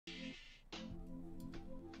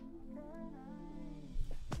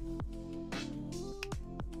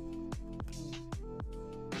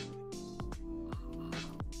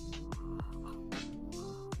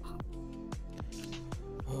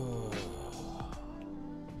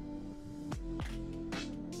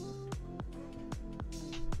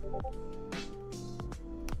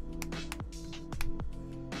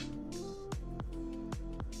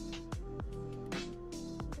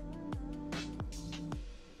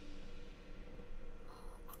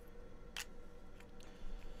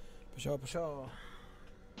Pshaw, pshaw.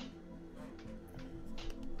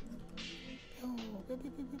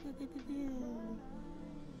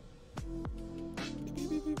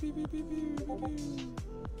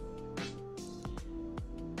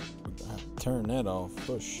 Turn that off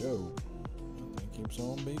for sure. That thing keeps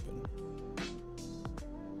on beeping.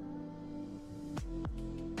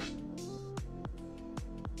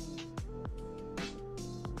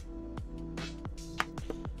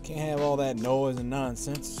 Can't have all that noise and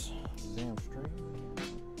nonsense. Damn stream.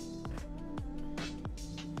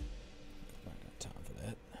 Nobody got time for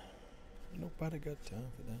that. Nobody got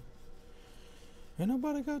time for that. Ain't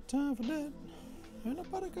nobody got time for that. Ain't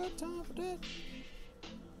nobody got time for that.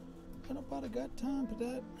 Ain't nobody got time for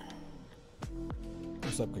that.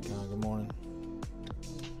 What's up, Kakan? Good morning.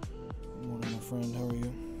 Good morning, my friend. How are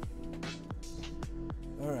you?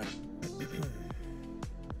 Alright.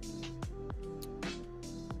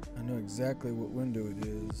 I know exactly what window it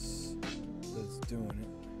is that's doing it.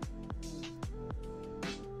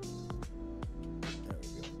 There we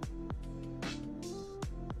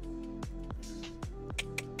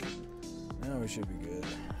go. Now we should be good.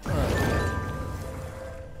 Alright.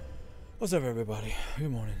 What's up, everybody?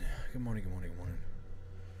 Good morning. Good morning, good morning, good morning.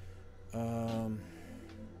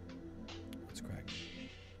 What's cracking?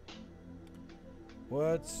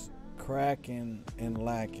 What's cracking and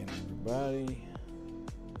lacking, everybody?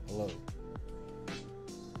 Hello.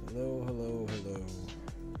 Hello, hello, hello.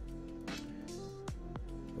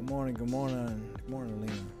 Good morning, good morning. Good morning,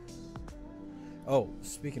 Alina. Oh,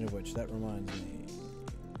 speaking of which, that reminds me.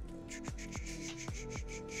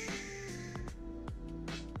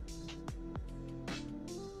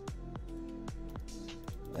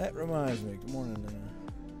 That reminds me. Good morning, Alina.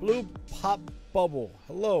 Blue Pop Bubble.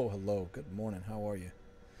 Hello, hello. Good morning. How are you?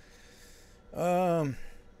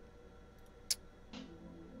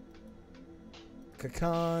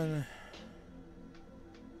 Kakan.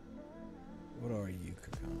 What are you,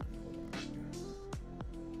 Kakan? What are you?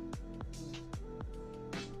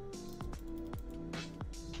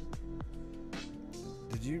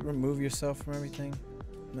 Did you remove yourself from everything?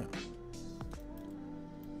 No.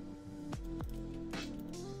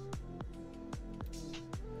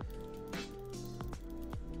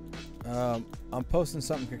 I'm posting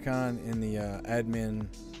something, Kakan, in the admin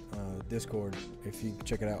Discord. If you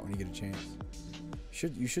check it out when you get a chance.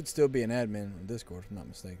 You should still be an admin on Discord, if I'm not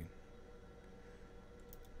mistaken.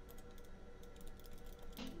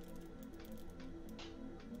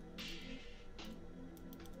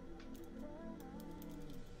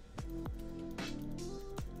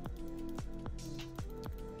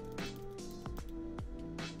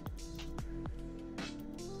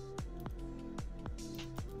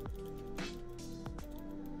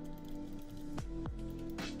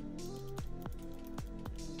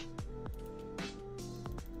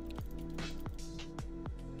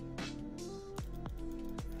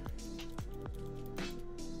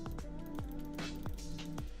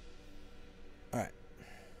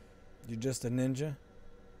 Just a ninja?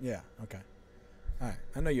 Yeah, okay. Alright,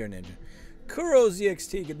 I know you're a ninja. Kuro's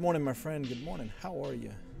EXT, good morning, my friend. Good morning. How are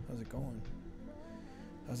you? How's it going?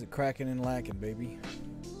 How's it cracking and lacking, baby?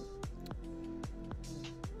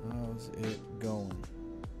 How's it going?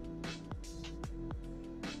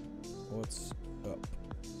 What's up?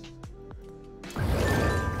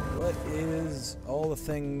 What is all the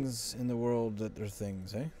things in the world that are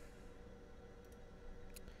things, eh?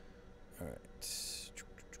 Alright.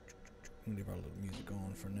 I'm gonna leave our little music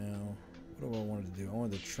on for now. What do I wanted to do? I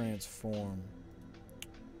wanted to transform.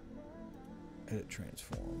 Edit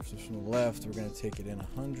transform. So from the left, we're gonna take it in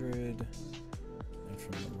 100, and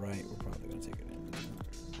from the right, we're probably gonna take it in 200.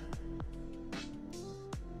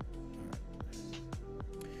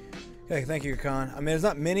 Okay, thank you, Khan. I mean, there's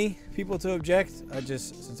not many people to object.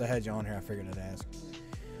 Since I had you on here, I figured I'd ask.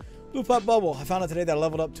 Blue Pop Bubble. I found out today that I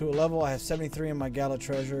leveled up to a level. I have 73 in my Gala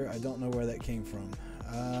treasure. I don't know where that came from.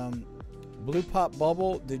 Blue Pop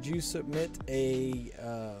Bubble, did you submit a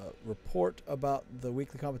report about the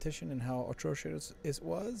weekly competition and how atrocious it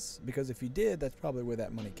was? Because if you did, that's probably where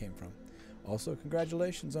that money came from. Also,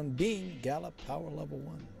 congratulations on being Gala Power Level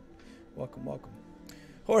 1. Welcome, welcome.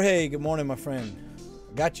 Jorge, good morning, my friend.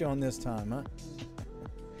 Got you on this time, huh?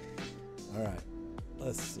 All right,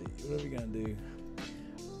 let's see. What are we going to do?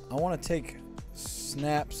 I want to take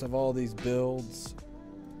snaps of all these builds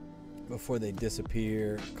before they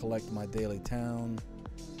disappear, collect my daily town,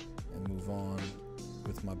 and move on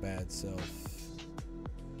with my bad self.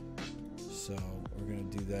 So we're going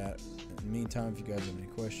to do that. In the meantime, if you guys have any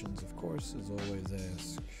questions, of course, as always,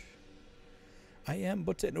 ask. I am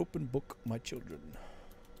but an open book, my children.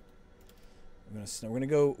 We're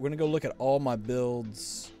gonna go look at all my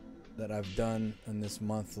builds that I've done in this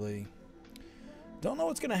monthly. Don't know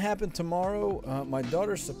what's going to happen tomorrow. My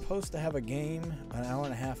daughter's supposed to have a game an hour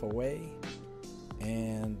and a half away,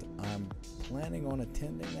 and I'm planning on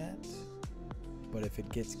attending that. But if it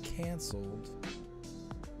gets canceled,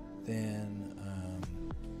 then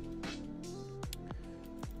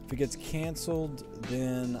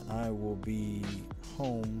I will be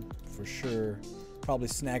home for sure, probably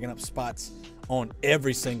snagging up spots on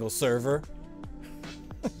every single server.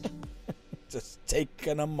 Just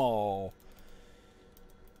taking them all.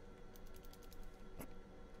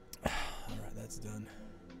 All right, that's done.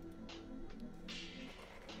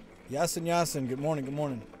 Yasin, good morning, good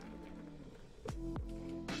morning.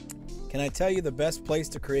 Can I tell you the best place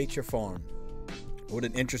to create your farm? What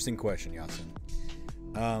an interesting question, Yasin.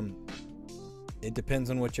 It depends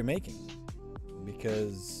on what you're making,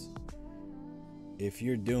 because if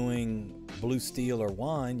you're doing blue steel or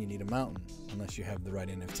wine, you need a mountain, unless you have the right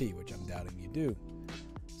NFT, which I'm doubting you do.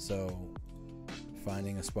 So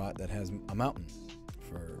finding a spot that has a mountain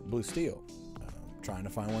for blue steel, trying to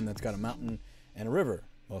find one that's got a mountain and a river,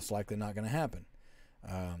 most likely not going to happen.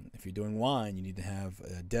 If you're doing wine, you need to have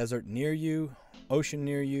a desert near you, ocean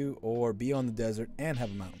near you, or be on the desert and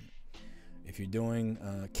have a mountain. If you're doing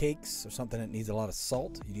cakes or something that needs a lot of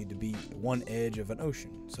salt, you need to be one edge of an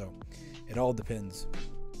ocean. So it all depends.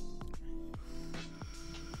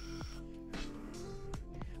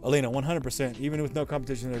 Alina, 100%. Even with no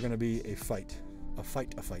competition, there's going to be a fight. A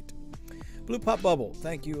fight. Blue Pop Bubble.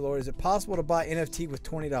 Thank you, Lord. Is it possible to buy NFT with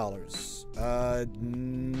 $20?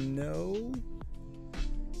 No.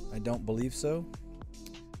 I don't believe so.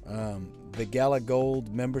 The Gala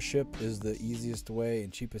Gold membership is the easiest way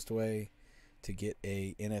and cheapest way to get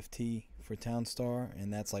a NFT for Townstar,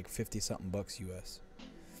 and that's like 50-something bucks US.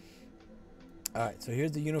 All right, so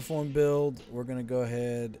here's the uniform build. We're gonna go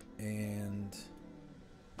ahead and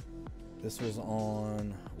this was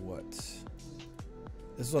on what?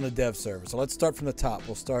 This is on a dev server. So let's start from the top.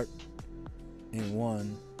 We'll start in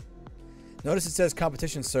 1. Notice it says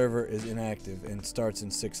competition server is inactive and starts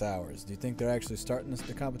in 6 hours. Do you think they're actually starting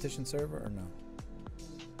the competition server or no?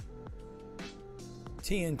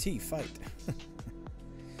 TNT fight.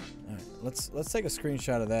 All right, let's take a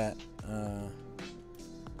screenshot of that.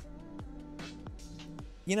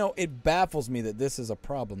 You know, it baffles me that this is a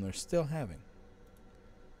problem they're still having.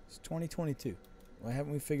 It's 2022. Why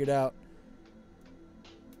haven't we figured out?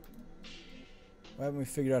 Why haven't we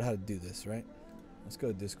figured out how to do this, right? Let's go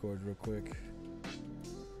to Discord real quick.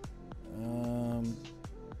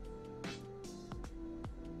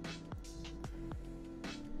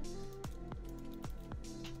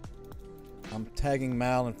 I'm tagging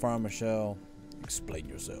Mal and Farm Michelle. Explain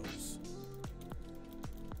yourselves.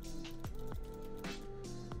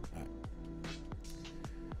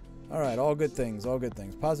 All right, all good things, all good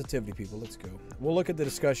things. Positivity, people. Let's go. We'll look at the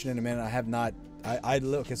discussion in a minute. I have not. I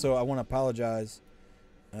look. Okay, so I want to apologize.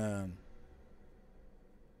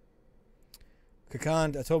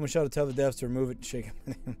 Kakan, I told Michelle to tell the devs to remove it and shake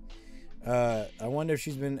it. I wonder if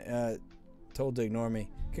she's been told to ignore me.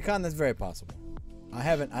 Kakan, that's very possible. I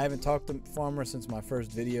haven't talked to Farmer since my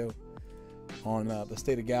first video on the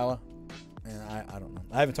state of Gala, and I don't know.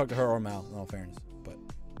 I haven't talked to her or Mal, in all fairness, but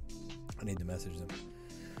I need to message them.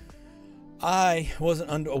 I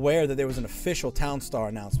wasn't aware that there was an official Townstar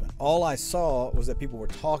announcement. All I saw was that people were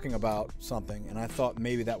talking about something, and I thought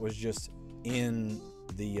maybe that was just in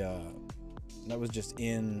the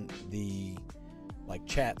like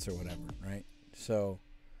chats or whatever, right? So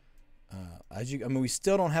I mean, we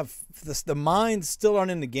still don't have this, the mines still aren't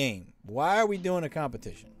in the game. Why are we doing a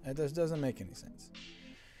competition? That just doesn't make any sense.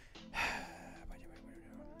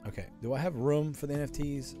 Okay, do I have room for the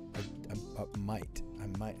NFTs? I might.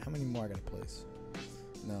 How many more I gotta place?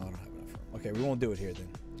 No, I don't have enough room. Okay, we won't do it here then.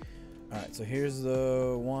 All right, so here's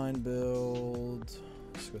the wine build.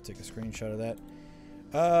 Let's go take a screenshot of that.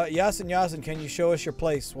 Yasin, can you show us your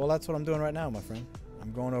place? Well, that's what I'm doing right now, my friend.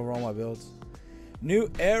 I'm going over all my builds.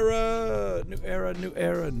 New era.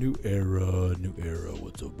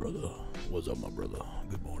 What's up, brother? What's up, my brother?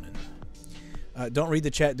 Good morning. Don't read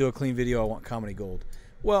the chat. Do a clean video. I want comedy gold.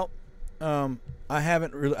 Well, I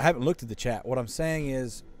haven't looked at the chat. What I'm saying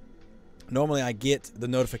is, normally I get the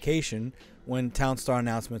notification when Townstar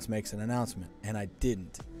Announcements makes an announcement, and I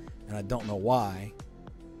didn't, and I don't know why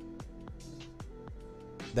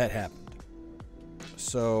that happened.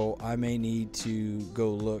 So I may need to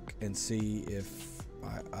go look and see if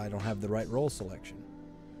I don't have the right role selection,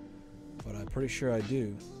 but I'm pretty sure I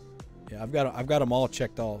do. Yeah, I've got them all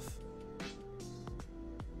checked off.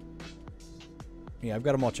 Yeah, I've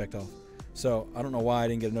got them all checked off. So I don't know why I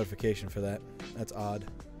didn't get a notification for that. That's odd.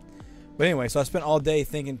 But anyway, so I spent all day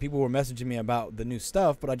thinking people were messaging me about the new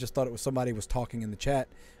stuff, but I just thought it was somebody was talking in the chat.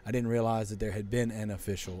 I didn't realize that there had been an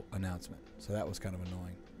official announcement. So that was kind of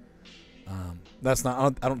annoying. That's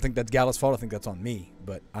not. I don't think that's Gala's fault. I think that's on me.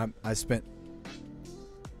 But I spent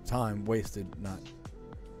time wasted not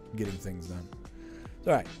getting things done.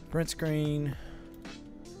 All right, print screen.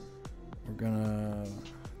 We're gonna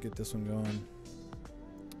get this one going.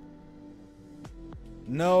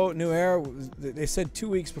 No, New Era. They said 2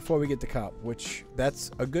 weeks before we get to comp, which that's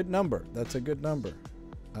a good number. That's a good number.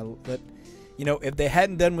 If they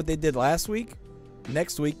hadn't done what they did last week,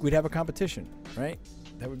 next week we'd have a competition, right?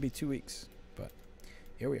 That would be 2 weeks. But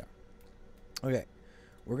here we are. Okay,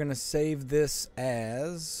 we're gonna save this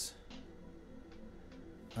as.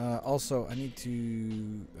 Also, I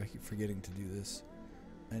keep forgetting to do this.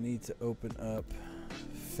 I need to open up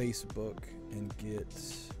Facebook and get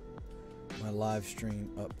my live stream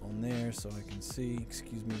up on there so I can see.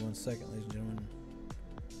 Excuse me 1 second, ladies and gentlemen.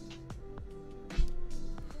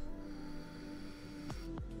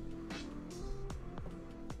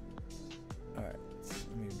 Alright,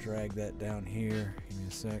 let me drag that down here. Give me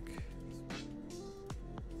a sec.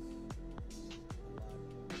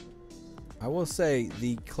 I will say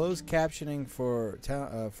the closed captioning for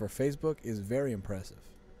Facebook is very impressive.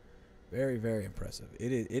 Very, very impressive.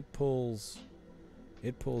 It pulls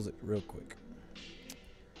it real quick.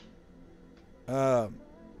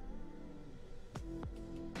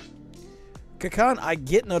 Kakan, I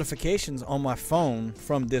get notifications on my phone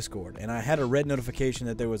from Discord, and I had a red notification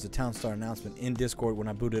that there was a Townstar announcement in Discord when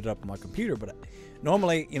I booted it up on my computer. But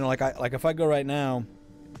normally, like if I go right now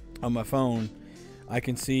on my phone, I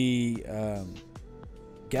can see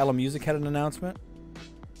Gala Music had an announcement.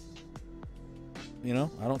 I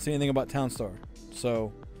don't see anything about Townstar.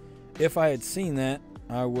 So if I had seen that,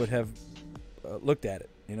 I would have looked at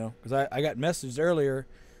it, because I got messaged earlier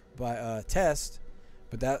by Test,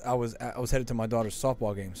 but that I was headed to my daughter's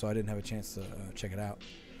softball game, so I didn't have a chance to check it out.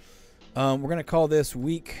 We're going to call this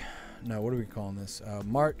week. No, what are we calling this?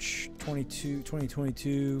 March 22,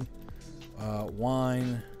 2022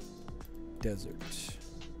 Wine Desert.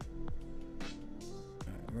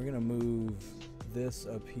 All right, we're going to move this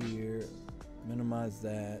up here. Minimize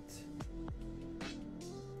that.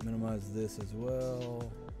 Minimize this as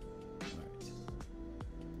well. Alright.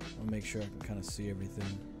 I'll make sure I can kind of see everything.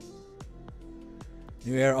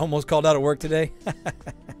 New Era almost called out of work today.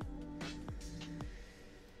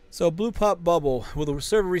 So Blue Pop Bubble, will the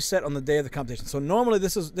server reset on the day of the competition? So normally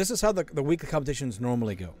this is how the weekly competitions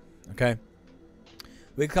normally go. Okay?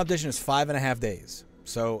 Weekly competition is 5.5 days.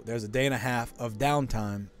 So there's a day and a half of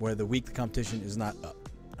downtime where the weekly competition is not up.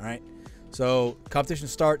 Alright? So competition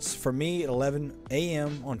starts for me at 11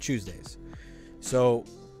 a.m. on Tuesdays. So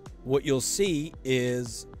what you'll see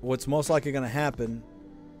is what's most likely going to happen.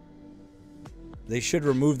 They should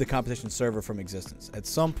remove the competition server from existence. At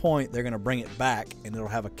some point, they're going to bring it back, and it'll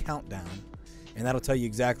have a countdown, and that'll tell you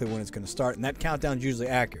exactly when it's going to start. And that countdown is usually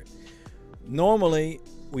accurate. Normally,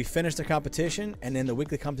 we finish the competition, and then the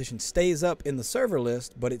weekly competition stays up in the server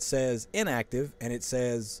list, but it says inactive, and it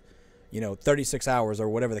says 36 hours or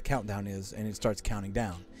whatever the countdown is, and it starts counting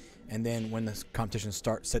down. And then when the competition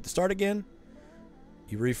set to start again,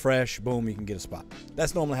 you refresh, boom, you can get a spot.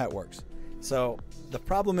 That's normally how it works. So the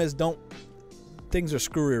problem is things are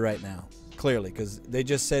screwy right now, clearly, because they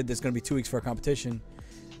just said there's going to be 2 weeks for a competition,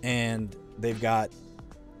 and they've got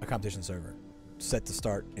a competition server set to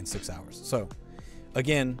start in 6 hours. So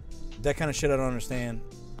again, that kind of shit I don't understand.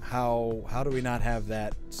 How do we not have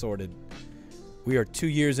that sorted? We are 2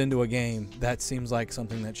 years into a game. That seems like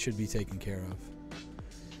something that should be taken care of.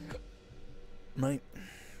 Right?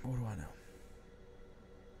 What do I know?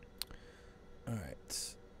 All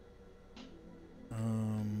right.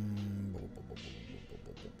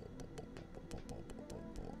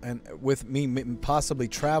 And with me possibly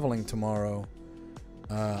traveling tomorrow,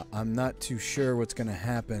 I'm not too sure what's going to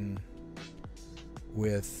happen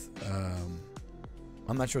with.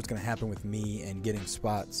 I'm not sure what's going to happen with me and getting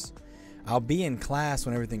spots. I'll be in class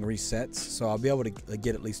when everything resets, so I'll be able to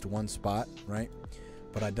get at least one spot, right?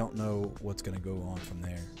 But I don't know what's going to go on from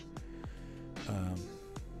there.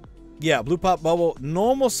 Yeah, Blue Pop Bubble.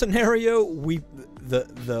 Normal scenario,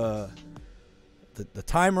 the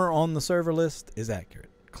timer on the server list is accurate.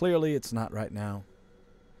 Clearly, it's not right now.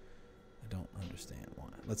 I don't understand why.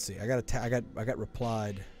 Let's see. I got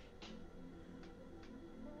replied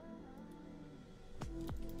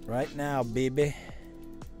right now, baby.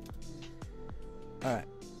 All right.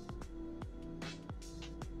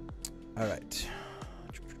 All right.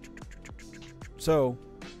 So,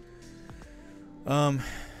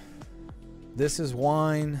 this is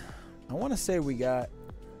wine. I want to say we got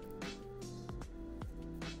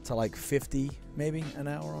to like 50 maybe an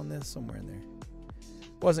hour on this, somewhere in there.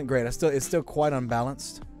 Wasn't great. It's still quite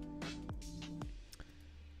unbalanced.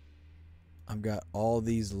 I've got all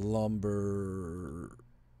these lumber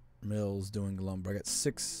mills doing lumber. I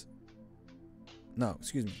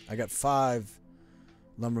got 5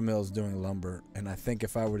 lumber mills doing lumber, and I think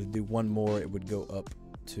if I were to do one more, it would go up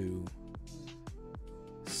to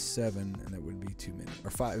 7, and that would be too many.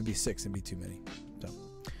 Or 5, it would be 6 and be too many. So,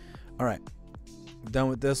 all right, done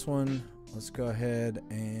with this one. Let's go ahead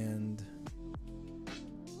and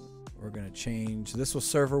we're gonna change. This was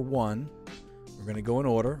server 1. We're gonna go in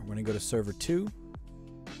order. We're gonna go to server 2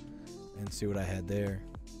 and see what I had there.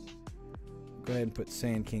 Go ahead and put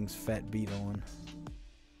Sand King's Fat Beat on.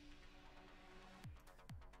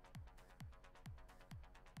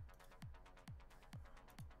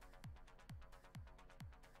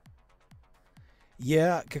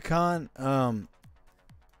 Yeah, Kakan,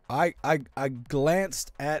 I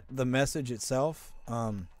glanced at the message itself.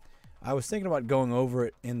 I was thinking about going over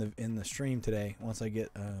it in the stream today once I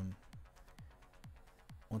get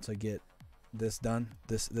this done,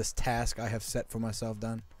 this task I have set for myself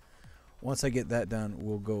done. Once I get that done,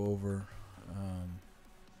 we'll go over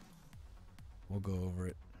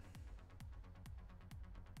it.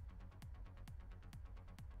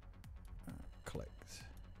 Collect.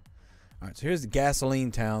 All right, so here's the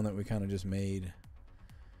gasoline town that we kind of just made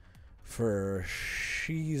for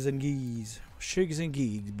Shigs and Geeks, boys. Shigs and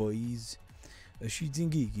Geekies. Shigs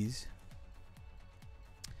and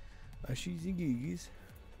Geekies.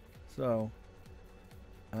 So,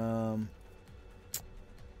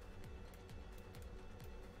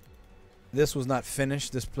 this was not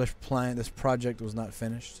finished. This project was not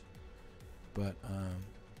finished, but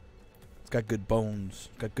it's got good bones.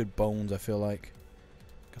 Got good bones. I feel like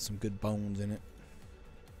got some good bones in it.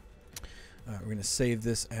 All right, we're gonna save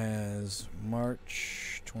this as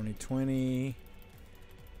March 2020.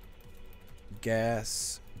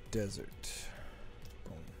 Gas Desert.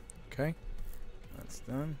 Boom. Okay, that's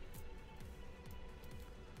done.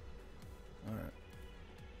 All right.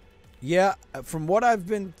 Yeah, from what I've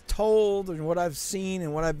been told and what I've seen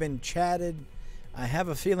and what I've been chatted, I have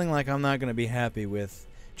a feeling like I'm not going to be happy with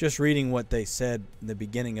just reading what they said in the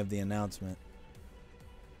beginning of the announcement.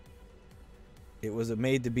 It was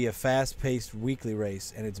made to be a fast-paced weekly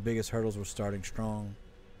race, and its biggest hurdles were starting strong.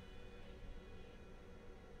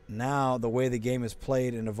 Now, the way the game is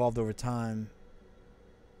played and evolved over time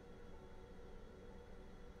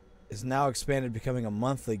is now expanded, becoming a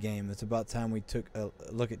monthly game. It's about time we took a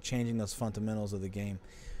look at changing those fundamentals of the game.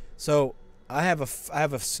 So I have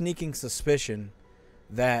a sneaking suspicion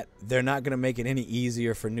that they're not going to make it any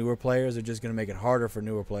easier for newer players. They're just going to make it harder for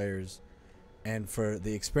newer players, and for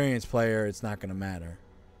the experienced player, it's not going to matter,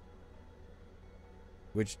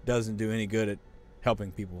 which doesn't do any good at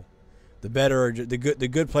helping people. The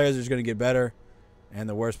good players are just going to get better, and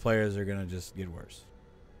the worst players are going to just get worse.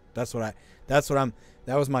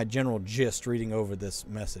 That was my general gist reading over this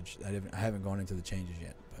message. I haven't gone into the changes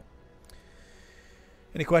yet. But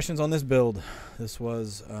any questions on this build? This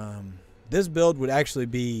build would actually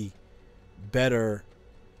be better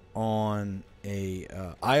on a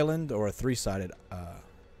island or a three-sided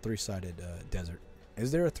desert.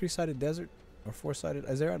 Is there a three-sided desert or four-sided?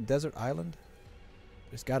 Is there a desert island?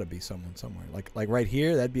 There's got to be someone somewhere. Like right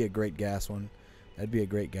here, that'd be a great gas one. That'd be a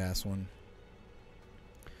great gas one.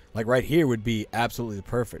 Like right here would be absolutely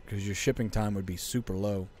perfect because your shipping time would be super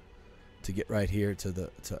low to get right here to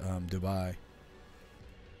Dubai.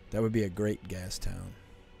 That would be a great gas town.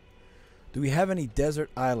 Do we have any desert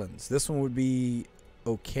islands? This one would be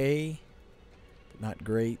okay, but not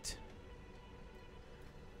great.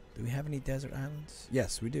 Do we have any desert islands?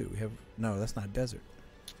 Yes, we do. We have. No, that's not desert.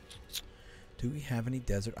 Do we have any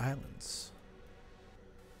desert islands?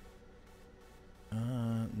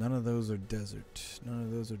 None of those are desert. None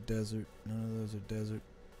of those are desert. None of those are desert.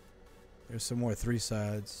 There's some more three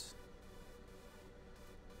sides.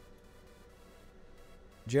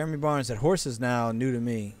 Jeremy Barnes said, horses now new to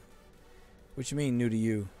me. What you mean new to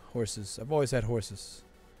you? Horses. I've always had horses.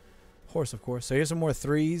 Horse, of course. So here's some more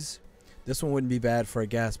threes. This one wouldn't be bad for a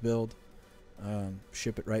gas build.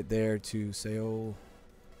 Ship it right there to Seoul.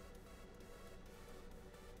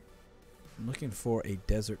 I'm looking for a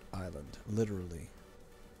desert island, literally.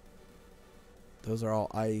 Those are all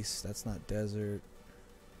ice. That's not desert.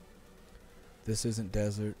 This isn't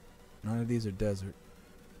desert. None of these are desert.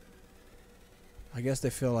 I guess they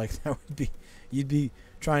feel like that would be, you'd be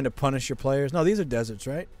trying to punish your players. No, these are deserts,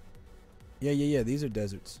 right? Yeah. These are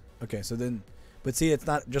deserts. Okay, so then, but see, it's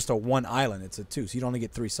not just a one island. It's a two, so you'd only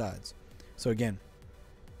get three sides. So again,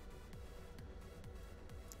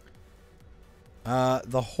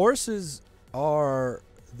 The horses are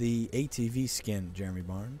the ATV skin, Jeremy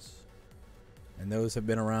Barnes. And those have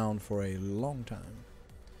been around for a long time.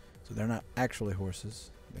 So they're not actually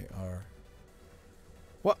horses. They are...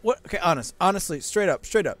 What? Okay, honestly, straight up.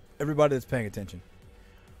 Everybody that's paying attention.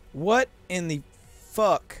 What in the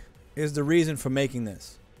fuck is the reason for making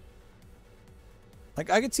this? Like,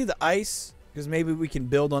 I could see the ice, because maybe we can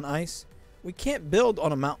build on ice. We can't build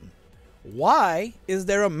on a mountain. Why is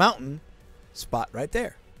there a mountain spot right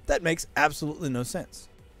there? That makes absolutely no sense.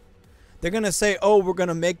 They're going to say, oh, we're going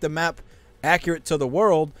to make the map accurate to the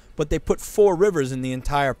world, but they put 4 rivers on the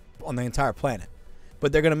entire planet.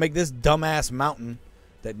 But they're going to make this dumbass mountain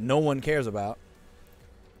that no one cares about.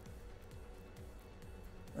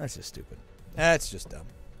 That's just stupid. That's just dumb.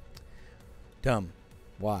 Dumb.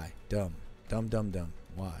 Why? Dumb. Dumb.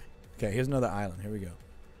 Why? Okay, here's another island. Here we go.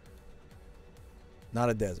 Not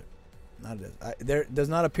a desert. Not a desert. There does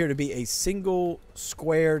not appear to be a single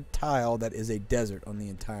square tile that is a desert on the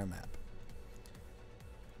entire map.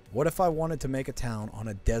 What if I wanted to make a town on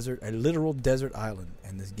a desert, a literal desert island,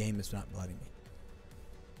 and this game is not letting me?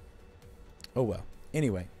 Oh well.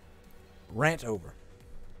 Anyway, rant over.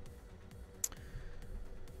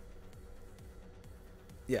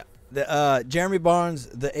 Yeah. The Jeremy Barnes,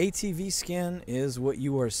 the ATV skin is what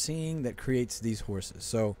you are seeing that creates these horses.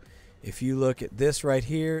 So if you look at this right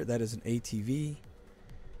here, that is an ATV.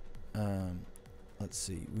 Let's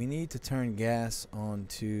see. We need to turn gas on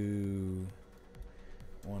to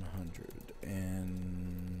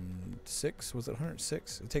 106. Was it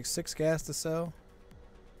 106? It takes 6 gas to sell.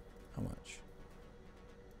 How much?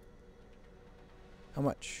 How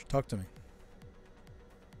much? Talk to me.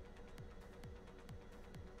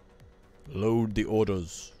 Load the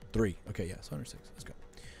orders. 3. Okay, yes, 106. Let's go.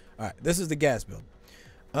 All right, this is the gas build.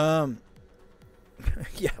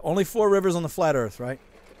 Yeah, only 4 rivers on the flat Earth, right?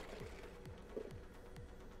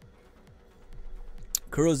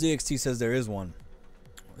 Kuro ZXT says there is one.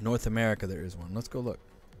 In North America, there is one. Let's go look.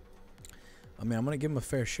 I mean, I'm gonna give him a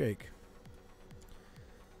fair shake.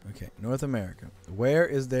 Okay, North America. Where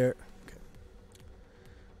is there?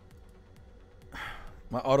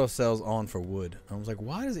 My auto sells on for wood. I was like,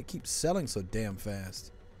 why does it keep selling so damn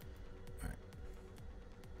fast? All right.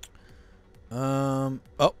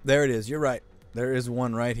 Oh, there it is. You're right. There is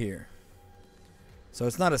one right here. So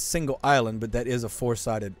it's not a single island, but that is a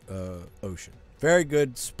 4-sided ocean. Very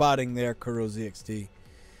good spotting there, Kuro ZXT.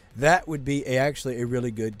 That would be actually a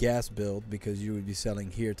really good gas build because you would be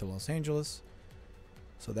selling here to Los Angeles.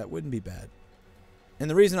 So that wouldn't be bad. And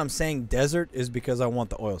the reason I'm saying desert is because I want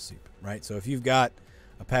the oil seep, right? So if you've got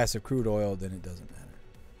a passive crude oil, then it doesn't matter.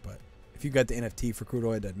 But if you've got the NFT for crude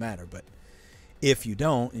oil, it doesn't matter. But if you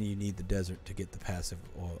don't, and you need the desert to get the passive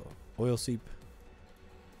oil seep.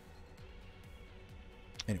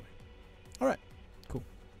 Anyway. All right. Cool.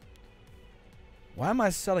 Why am I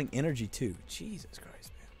selling energy too? Jesus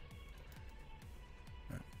Christ, man.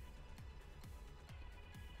 All right.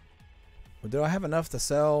 Well, do I have enough to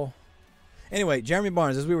sell? Anyway, Jeremy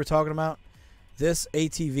Barnes, as we were talking about, this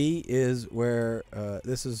ATV is where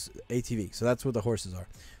this is ATV. So that's where the horses are.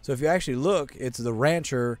 So if you actually look, it's the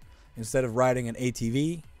rancher. Instead of riding an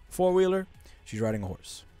ATV 4-wheeler, she's riding a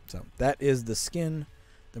horse. So that is the skin,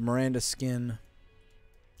 the Miranda skin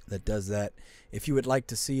that does that. If you would like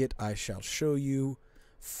to see it, I shall show you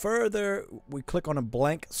further. We click on a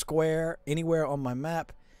blank square anywhere on my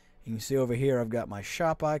map. You can see over here I've got my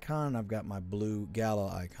shop icon. I've got my blue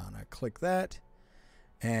Gala icon. I click that.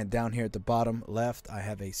 And down here at the bottom left, I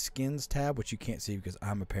have a skins tab, which you can't see because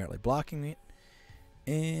I'm apparently blocking it.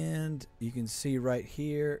 And you can see right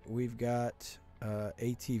here, we've got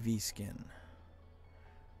ATV skin.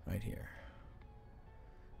 Right here.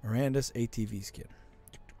 Miranda's ATV skin.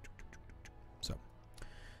 So,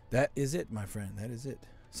 that is it, my friend. That is it.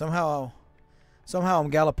 Somehow I'm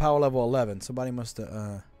Gala Power level 11. Somebody must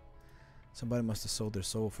have sold their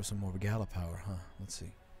soul for some more Gala Power, huh? Let's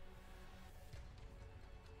see.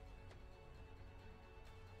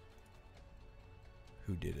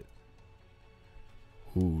 Who did it?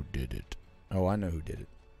 Who did it? Oh, I know who did it.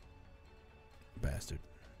 Bastard.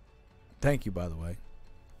 Thank you, by the way.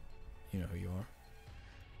 You know who you are.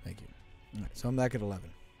 Thank you. All right, so I'm back at 11.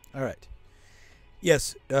 All right.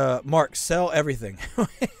 Yes, Mark, sell everything.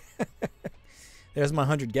 There's my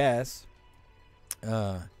 100 gas.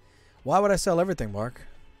 Why would I sell everything, Mark?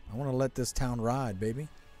 I want to let this town ride, baby.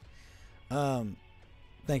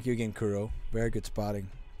 Thank you again, Kuro. Very good spotting.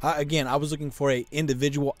 Again, I was looking for a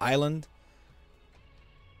individual island.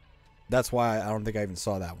 That's why I don't think I even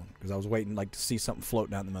saw that one, because I was waiting like to see something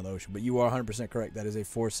floating out in the middle of the ocean. But you are 100% correct. That is a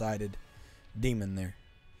 4-sided demon there.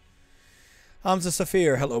 Hamza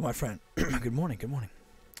Safir, hello, my friend. Good morning, good morning.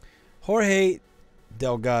 Jorge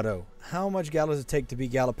Delgado, how much Gala does it take to be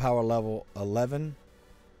Gala Power level 11?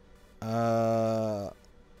 I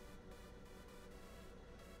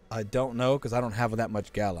don't know because I don't have that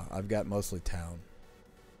much Gala. I've got mostly Town.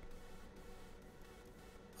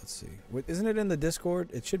 Let's see. Isn't it in the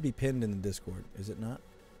Discord? It should be pinned in the Discord, is it not?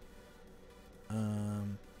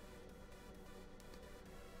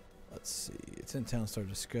 Let's see. It's in Town Star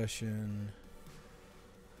discussion.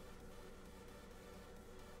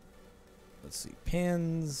 Let's see.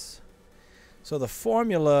 Pins. So the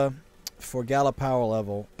formula for Gala Power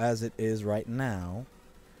level, as it is right now,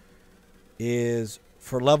 is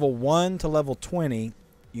for level 1 to level 20,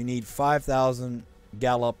 you need 5,000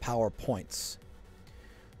 Gala Power points.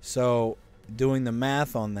 So doing the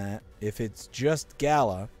math on that, if it's just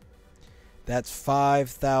Gala, that's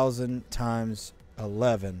 5,000 times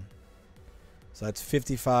 11. So that's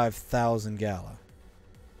 55,000 Gala.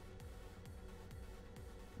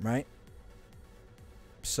 Right?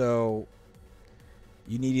 So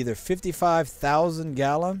you need either 55,000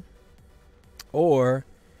 Gala or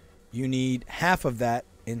you need half of that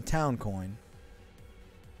in Town Coin.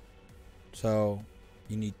 So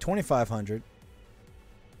you need 2,500.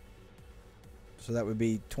 So that would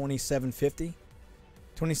be 2,750.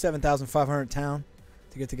 27,500 Town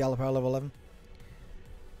to get to Gala Power level 11.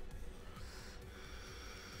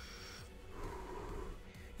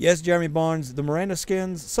 Yes, Jeremy Barnes, the Miranda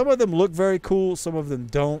skins, some of them look very cool, some of them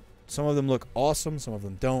don't. Some of them look awesome, some of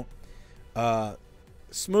them don't.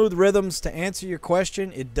 Smooth Rhythms, to answer your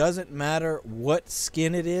question, it doesn't matter what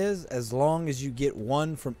skin it is as long as you get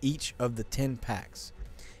one from each of the 10 packs.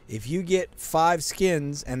 If you get 5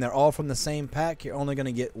 skins and they're all from the same pack, you're only going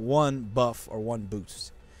to get one buff or one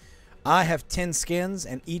boost. I have 10 skins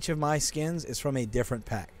and each of my skins is from a different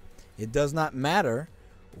pack. It does not matter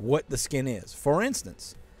what the skin is. For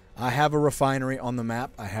instance, I have a refinery on the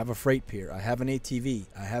map. I have a freight pier. I have an ATV.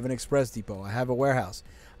 I have an express depot. I have a warehouse.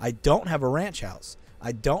 I don't have a ranch house.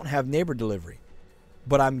 I don't have neighbor delivery,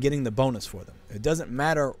 but I'm getting the bonus for them. It doesn't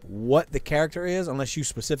matter what the character is unless you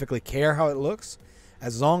specifically care how it looks,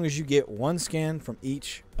 as long as you get one skin from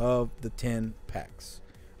each of the 10 packs.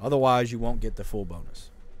 Otherwise, you won't get the full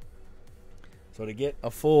bonus. So to get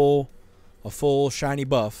a full shiny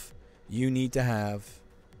buff, you need to have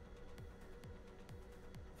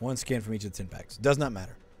one skin from each of the 10 packs. Does not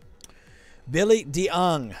matter. Billy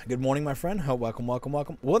DeAng. Good morning, my friend. Oh, welcome, welcome,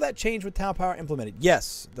 welcome. Will that change with Town Power implemented?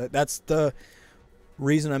 Yes. That's the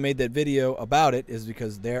reason I made that video about it, is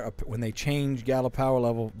because when they change Gala Power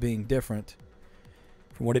level being different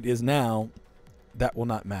from what it is now, that will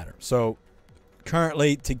not matter. So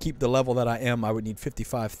currently, to keep the level that I am, I would need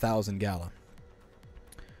 55,000 Gala.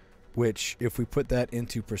 Which, if we put that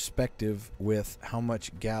into perspective with how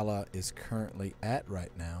much Gala is currently at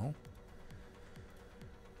right now,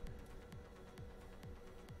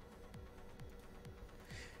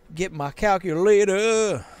 get my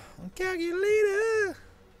calculator. Calculator.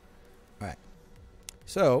 All right.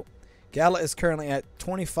 So, Gala is currently at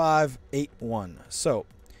 2581. So,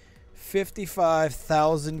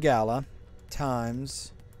 55,000 Gala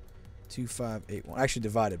times 2581. Actually,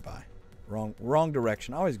 divided by. Wrong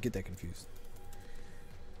direction. I always get that confused.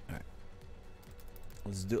 All right.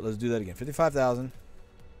 Let's do that again. 55,000.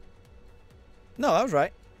 No, that was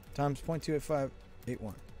right. Times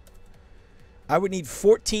 0.28581. I would need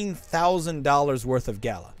 $14,000 worth of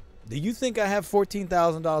Gala. Do you think I have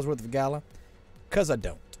 $14,000 worth of Gala? Because I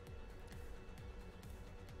don't.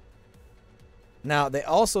 Now, they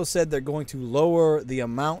also said they're going to lower the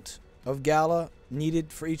amount of Gala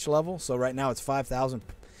needed for each level. So right now it's 5,000.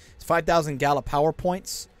 It's 5,000 Gala power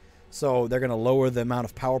points. So they're going to lower the amount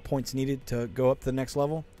of power points needed to go up to the next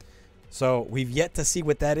level. So we've yet to see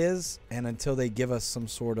what that is. And until they give us some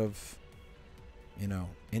sort of,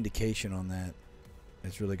 indication on that,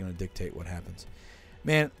 it's really going to dictate what happens.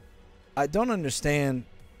 Man, I don't understand.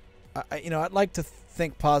 I'd like to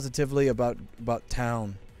think positively about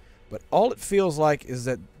Town, but all it feels like is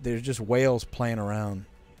that there's just whales playing around.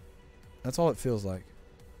 That's all it feels like.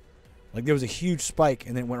 Like there was a huge spike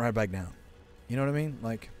and then it went right back down. You know what I mean?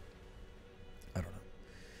 Like, I don't know.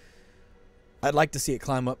 I'd like to see it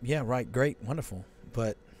climb up. Yeah, right. Great. Wonderful.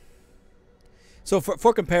 But so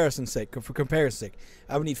for comparison's sake, I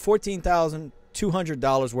would need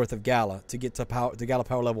 $14,200 worth of Gala to get to Gala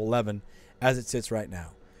Power level 11 as it sits right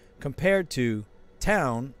now. Compared to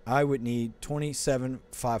Town, I would need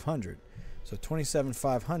 27,500. So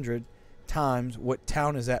 27,500 times what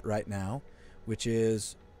Town is at right now, which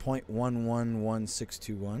is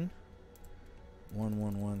 0.111621.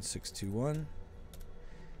 111621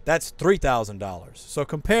 That's $3,000. So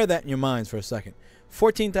compare that in your minds for a second.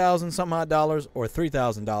 $14,000 some odd dollars or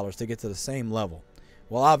 $3,000 to get to the same level.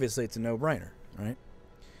 Well, obviously it's a no-brainer, right?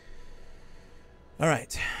 All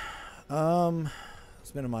right.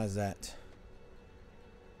 Let's minimize that.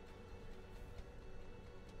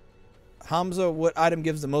 Hamza, what item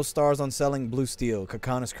gives the most stars on selling blue steel?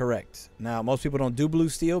 Kakan is correct. Now, most people don't do blue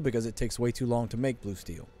steel because it takes way too long to make blue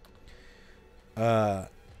steel.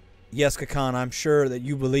 Yes, Kakan, I'm sure that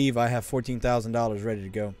you believe I have $14,000 ready to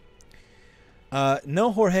go.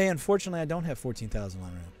 No, Jorge, unfortunately, I don't have $14,000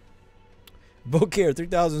 lying around. Bokir,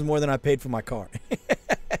 $3,000 is more than I paid for my car.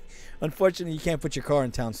 Unfortunately, you can't put your car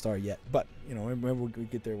in Town Star yet, but you know, maybe we'll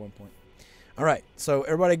get there at one point. All right, so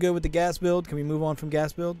everybody good with the gas build? Can we move on from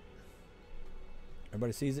gas build?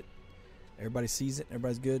 Everybody sees it. Everybody sees it.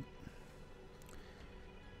 Everybody's good.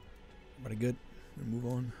 Everybody good. We move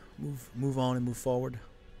on. Move on and move forward.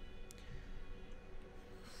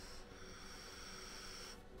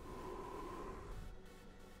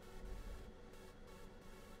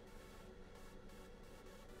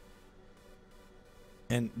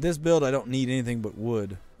 And this build, I don't need anything but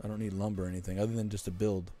wood. I don't need lumber or anything other than just a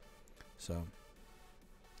build. So,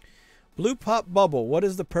 Blue Pop Bubble. What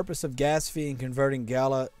is the purpose of gas fee and converting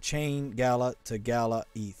Gala chain Gala to Gala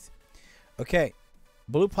ETH? Okay,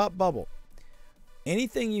 Blue Pop Bubble.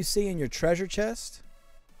 Anything you see in your treasure chest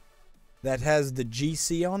that has the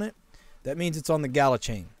GC on it, that means it's on the Gala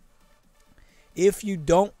chain. If you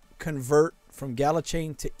don't convert from Gala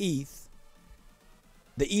chain to ETH,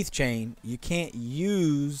 the ETH chain, you can't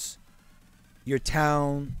use your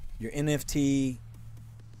town, your NFT,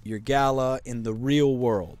 your Gala in the real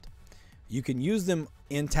world. You can use them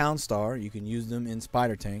in Townstar, you can use them in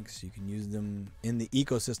Spider Tanks, you can use them in the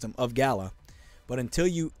ecosystem of Gala, but until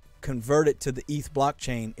you convert it to the ETH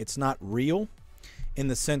blockchain, it's not real in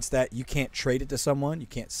the sense that you can't trade it to someone, you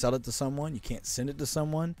can't sell it to someone, you can't send it to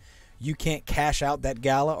someone, you can't cash out that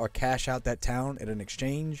Gala or cash out that town at an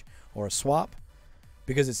exchange or a swap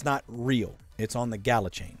because it's not real. It's on the Gala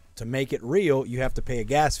chain. To make it real, you have to pay a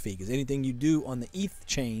gas fee because anything you do on the ETH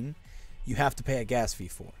chain, you have to pay a gas fee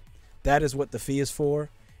for. That is what the fee is for,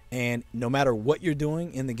 and no matter what you're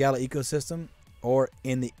doing in the Gala ecosystem or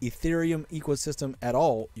in the Ethereum ecosystem at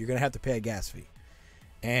all, you're going to have to pay a gas fee.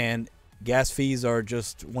 And gas fees are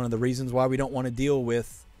just one of the reasons why we don't want to deal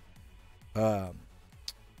with Ethereum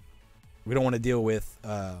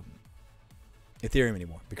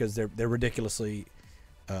anymore, because they're ridiculously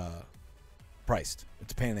priced.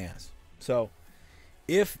 It's a pain in the ass. So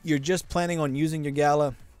if you're just planning on using your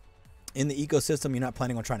Gala in the ecosystem, you're not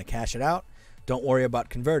planning on trying to cash it out, don't worry about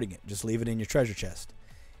converting it. Just leave it in your treasure chest.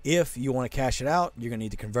 If you want to cash it out, you're going to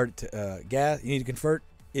need to convert it to gas. You need to convert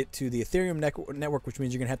it to the Ethereum network, which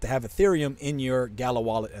means you're going to have Ethereum in your Gala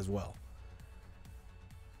wallet as well.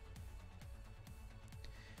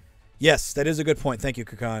 Yes, that is a good point. Thank you,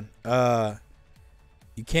 Kakan.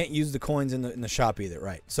 You can't use the coins in the shop either,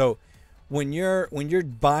 right? So when you're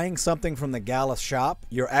buying something from the Gala shop,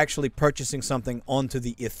 you're actually purchasing something onto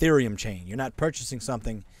the Ethereum chain. You're not purchasing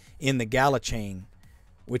something in the Gala chain,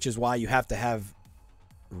 which is why you have to have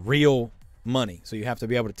real money. So you have to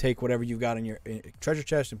be able to take whatever you've got in your treasure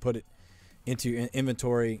chest and put it into your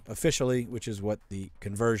inventory officially, which is what the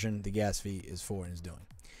conversion, the gas fee is for and is doing.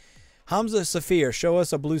 Hamza Safir, show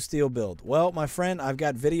us a blue steel build. Well, my friend, I've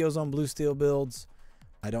got videos on blue steel builds.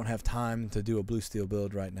 I don't have time to do a blue steel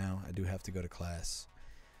build right now. I do have to go to class.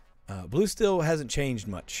 Blue steel hasn't changed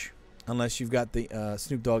much unless you've got the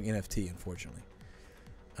Snoop Dogg NFT, unfortunately,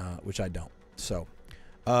 which I don't. So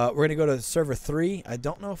we're going to go to server 3. I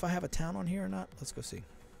don't know if I have a town on here or not. Let's go see.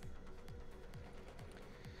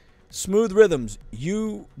 Smooth Rhythms.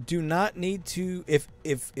 You do not need to, if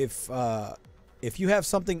you have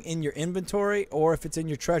something in your inventory or if it's in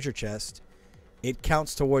your treasure chest, it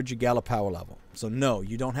counts towards your Gala power level. So no,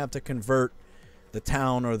 you don't have to convert the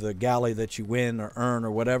town or the Gala that you win or earn or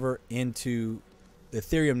whatever into the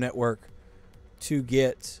Ethereum network to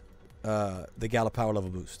get the Gala power level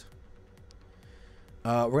boost.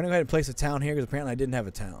 We're going to go ahead and place a town here because apparently I didn't have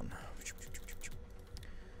a town.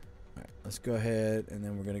 All right, let's go ahead and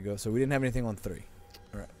then we're going to go. So we didn't have anything on 3.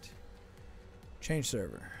 All right. Change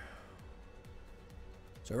server.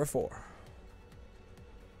 Server 4.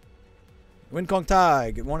 Win Kong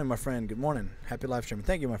Tai, good morning, my friend. Good morning. Happy live streaming.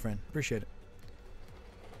 Thank you, my friend. Appreciate it.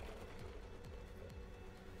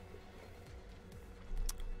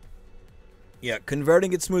 Yeah,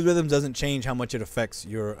 converting it Smooth Rhythms doesn't change how much it affects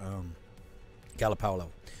your Gala power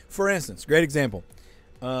level. For instance, great example.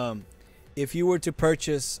 If you were to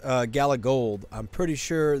purchase Gala Gold, I'm pretty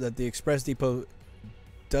sure that the Express Depot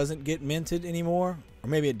doesn't get minted anymore. Or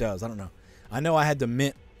maybe it does. I don't know. I know I had to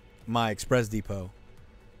mint my Express Depot,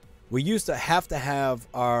 we used to have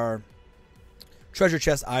our treasure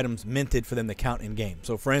chest items minted for them to count in game.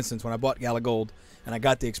 So for instance, when I bought Gala Gold and I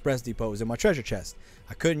got the Express Depot, it was in my treasure chest.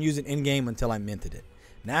 I couldn't use it in game until I minted it.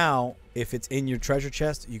 Now, if it's in your treasure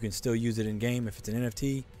chest, you can still use it in game if it's an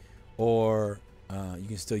NFT, or you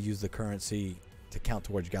can still use the currency to count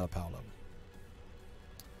towards your Gala power level.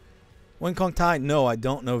 Wen Kong Tai, no, I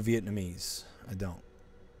don't know Vietnamese. I don't.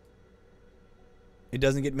 It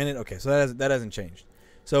doesn't get minted? Okay, so that hasn't changed.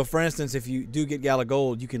 So, for instance, if you do get Gala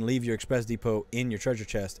Gold, you can leave your Express Depot in your treasure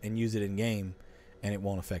chest and use it in game, and it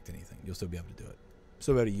won't affect anything. You'll still be able to do it.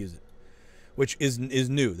 Still be able to use it, which is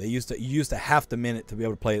new. You used to have to mint it to be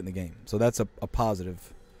able to play it in the game. So that's a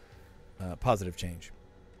positive change.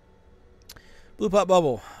 Blue Pot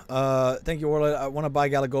Bubble. Thank you, Orla. I want to buy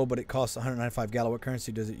Gala Gold, but it costs 195 Gala. What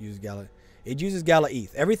currency does it use Gala? It uses Gala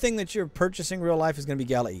ETH. Everything that you're purchasing real life is going to be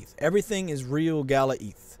Gala ETH. Everything is real Gala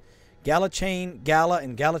ETH. Gala Chain, Gala,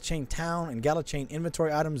 and Gala Chain Town and Gala Chain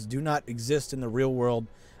inventory items do not exist in the real world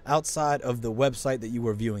outside of the website that you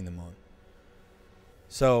were viewing them on.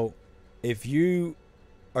 So, if you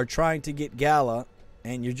are trying to get Gala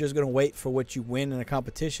and you're just going to wait for what you win in a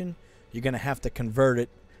competition, you're going to have to convert it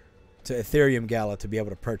to Ethereum Gala to be able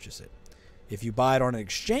to purchase it. If you buy it on an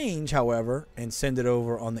exchange, however, and send it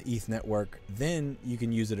over on the ETH network, then you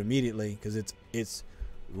can use it immediately because it's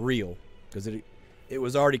real, because it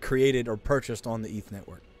was already created or purchased on the ETH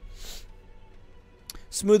network.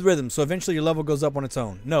 Smooth Rhythm. So eventually your level goes up on its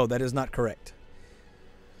own. No, that is not correct.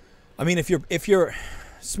 I mean, if you're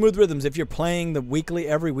Smooth Rhythms, if you're playing the weekly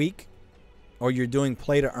every week, or you're doing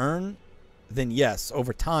play to earn, then yes,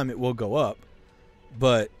 over time it will go up.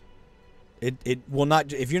 But it will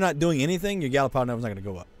not. If you're not doing anything, your Gala power level is not going to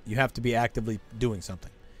go up. You have to be actively doing something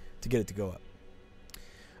to get it to go up.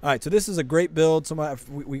 All right, so this is a great build.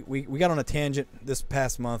 We got on a tangent this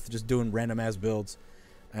past month just doing random ass builds,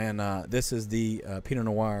 and this is the Pinot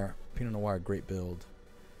Noir great build.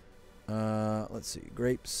 Let's see,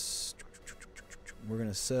 grapes. We're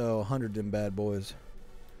gonna sell 100 of them bad boys.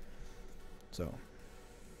 So.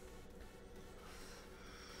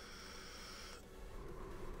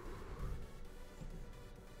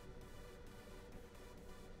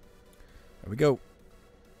 There we go.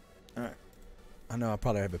 All right. I know I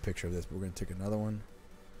probably have a picture of this, but we're going to take another one.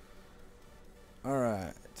 All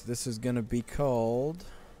right. This is going to be called...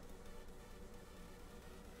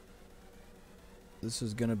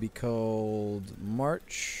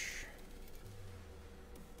 March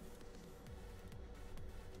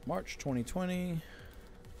 2020.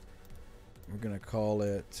 We're going to call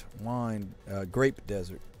it Grape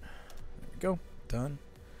Desert. There we go. Done.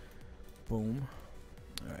 Boom.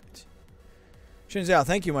 All right. Shinzao,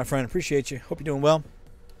 thank you, my friend. Appreciate you. Hope you're doing well.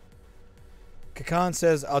 Kakan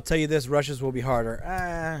says, I'll tell you this, rushes will be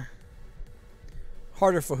harder.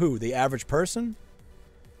 Harder for who? The average person?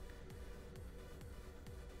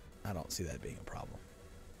 I don't see that being a problem.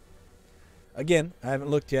 Again, I haven't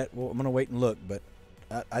looked yet. Well, I'm going to wait and look, but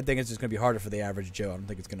I think it's just going to be harder for the average Joe. I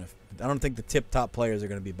don't think the tip-top players are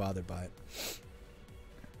going to be bothered by it.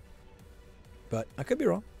 But I could be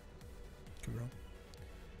wrong.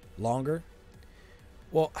 Longer?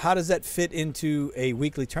 Well, how does that fit into a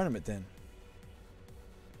weekly tournament then?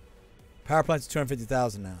 Power plant's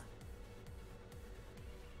 250,000 now.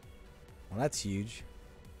 Well, that's huge.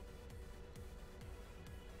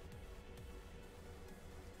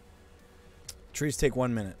 Trees take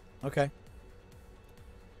 1 minute. Okay.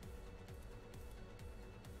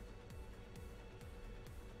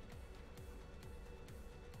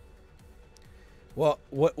 Well,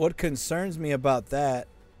 what concerns me about that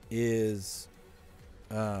is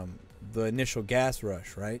the initial gas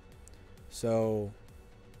rush, right? So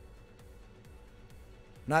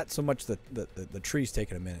not so much the trees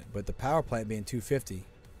taking a minute, but the power plant being 250.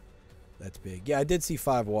 That's big. Yeah, I did see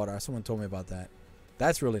 5 water. Someone told me about that.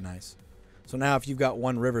 That's really nice. So now if you've got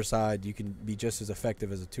 1 riverside, you can be just as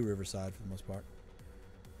effective as a 2 riverside for the most part.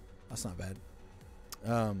 That's not bad.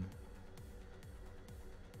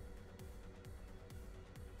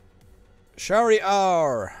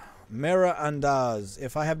 Shari'ar Mera Andaz.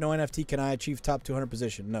 If I have no NFT, can I achieve top 200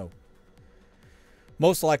 position? No.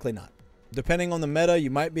 Most likely not. Depending on the meta, you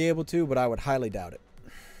might be able to, but I would highly doubt it.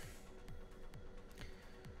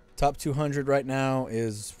 Top 200 right now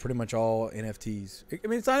is pretty much all NFTs. I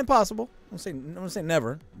mean, it's not impossible. I'm gonna say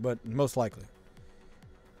never, but most likely.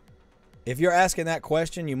 If you're asking that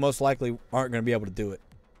question, you most likely aren't going to be able to do it.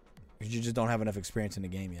 Because you just don't have enough experience in the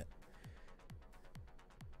game yet.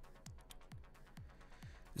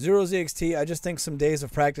 ZeroZXT, I just think some days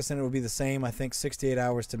of practice and it will be the same. I think 68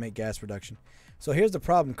 hours to make gas reduction. So here's the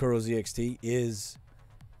problem, KuroZXT, is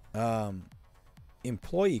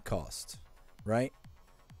employee cost, right?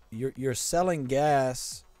 You're selling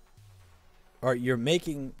gas, or you're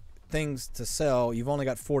making things to sell. You've only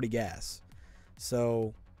got 40 gas,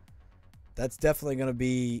 so that's definitely going to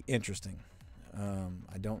be interesting.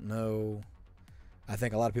 I don't know. I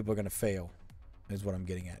think a lot of people are going to fail, is what I'm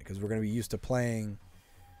getting at, because we're going to be used to playing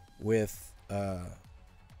with,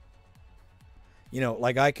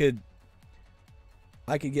 like I could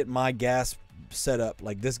get my gas set up,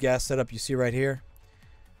 like this gas setup you see right here,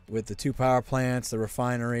 with the 2 power plants, the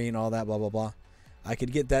refinery, and all that, blah blah blah. I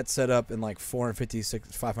could get that set up in like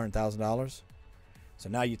 $500,000. So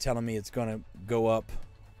now you're telling me it's going to go up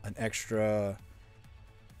an extra,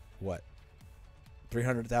 what,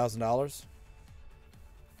 $300,000?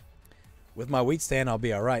 With my wheat stand, I'll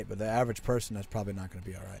be all right, but the average person, that's probably not going to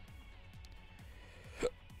be all right.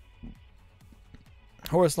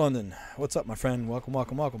 Horace London, what's up, my friend? Welcome,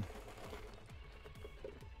 welcome, welcome.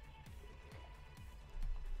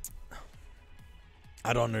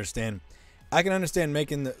 I don't understand. I can understand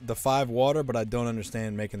making the 5 water, but I don't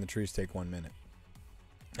understand making the trees take 1 minute.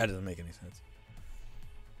 That doesn't make any sense.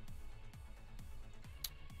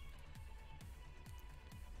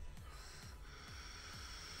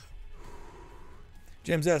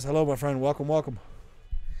 James S., hello, my friend. Welcome, welcome.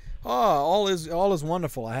 All is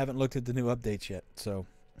wonderful. I haven't looked at the new updates yet, so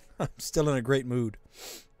I'm still in a great mood.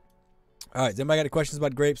 All right, does anybody got any questions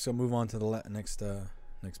about grapes? So move on to the next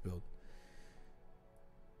build.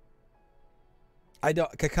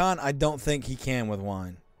 Kakan, I don't think he can with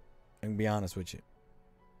wine. I can be honest with you,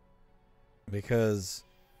 because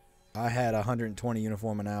I had 120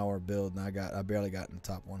 uniform an hour build, and I barely got in the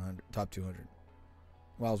top 100, top 200.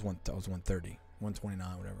 Well, I was 130,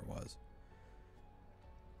 129, whatever it was.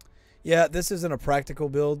 Yeah, this isn't a practical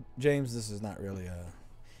build, James. This is not really a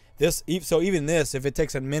so even this, if it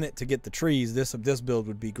takes a minute to get the trees, this build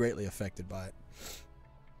would be greatly affected by it.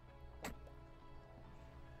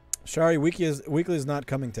 Shari, weekly is not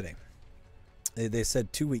coming today. They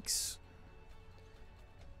said 2 weeks.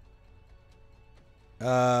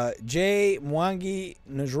 Jay Mwangi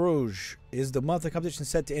Najrouj, is the monthly competition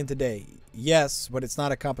set to end today? Yes, but it's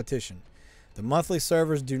not a competition. The monthly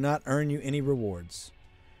servers do not earn you any rewards.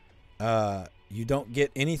 You don't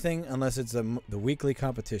get anything unless it's the weekly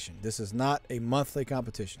competition. This is not a monthly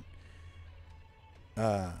competition.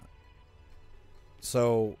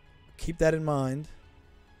 So keep that in mind.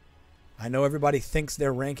 I know everybody thinks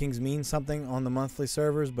their rankings mean something on the monthly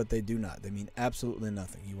servers, but they do not. They mean absolutely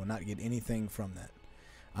nothing. You will not get anything from that.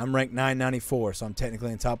 I'm ranked 994, so I'm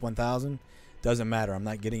technically in top 1,000. Doesn't matter. I'm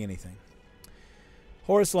not getting anything.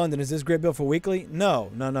 Horace London, is this great build for weekly?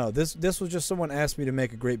 No. This was just someone asked me to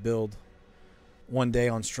make a great build one day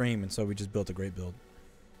on stream, and so we just built a great build.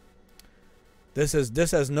 This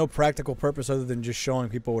has no practical purpose other than just showing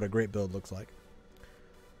people what a great build looks like.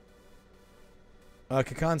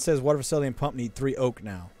 Kakan says water facility and pump need 3 oak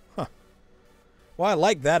now. Huh. Well, I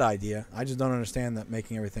like that idea. I just don't understand that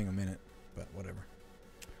making everything a minute, but whatever.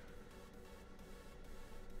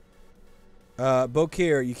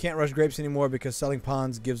 Bokir, you can't rush grapes anymore because selling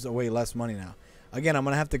ponds gives away less money now. Again, I'm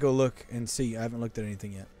going to have to go look and see. I haven't looked at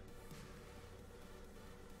anything yet.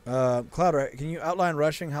 Clouder, can you outline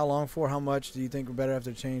rushing? How long for? How much do you think we're better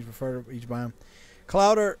after change? Prefer each biome?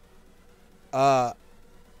 Clouder,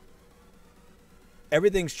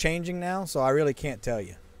 everything's changing now, so I really can't tell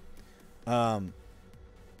you.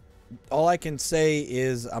 All I can say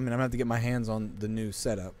is, I'm going to have to get my hands on the new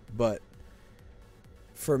setup, but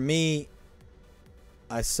for me,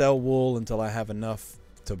 I sell wool until I have enough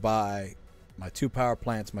to buy my 2 power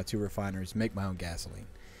plants, my 2 refineries, make my own gasoline.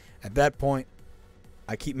 At that point,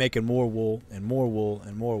 I keep making more wool and more wool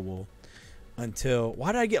and more wool until...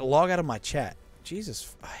 Why did I get logged out of my chat?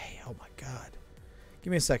 Jesus. Oh, my God.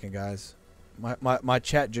 Give me a second, guys. My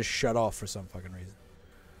chat just shut off for some fucking reason.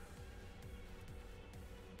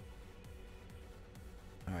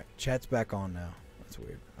 All right. Chat's back on now. That's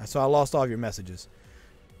weird. So I lost all of your messages.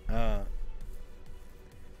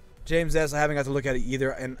 James S., I haven't got to look at it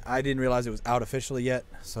either, and I didn't realize it was out officially yet,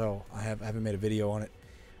 so I haven't made a video on it.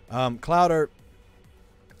 Clouder,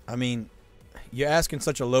 I mean, you're asking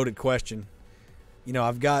such a loaded question. You know,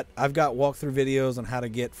 I've got walkthrough videos on how to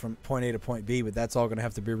get from point A to point B, but that's all going to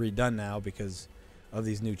have to be redone now because of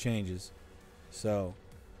these new changes. So,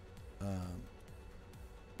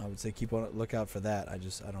 I would say keep on lookout for that. I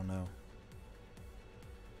don't know.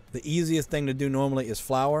 The easiest thing to do normally is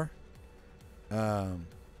flour.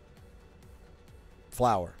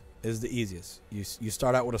 Flour is the easiest. You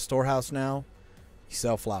start out with a storehouse now. You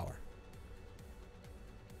sell flour.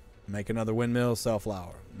 Make another windmill, sell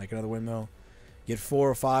flour. Make another windmill. Get 4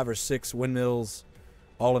 or 5 or 6 windmills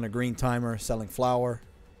all in a green timer selling flour,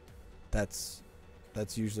 that's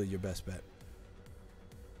usually your best bet.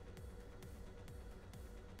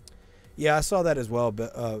 Yeah, I saw that as well,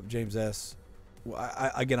 James S.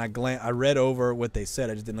 I read over what they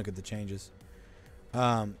said. I just didn't look at the changes.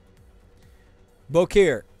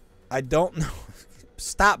 Bokir, I don't know.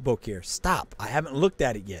 Stop, Bokir. Stop. I haven't looked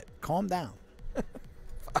at it yet. Calm down.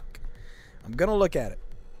 Fuck. I'm going to look at it.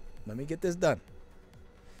 Let me get this done.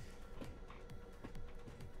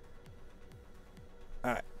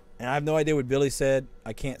 All right. And I have no idea what Billy said.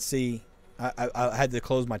 I can't see. I had to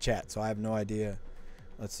close my chat, so I have no idea.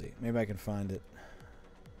 Let's see. Maybe I can find it.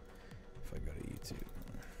 If I go to YouTube.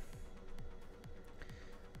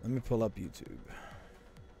 Let me pull up YouTube.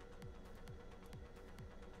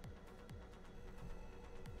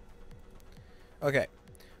 Okay.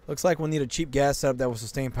 Looks like we'll need a cheap gas setup that will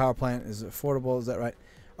sustain power plant. Is it affordable? Is that right?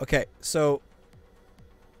 Okay. So,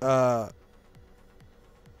 to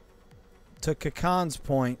Kakan's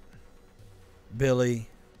point, Billy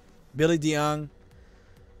DeYoung,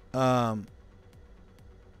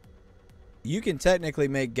 you can technically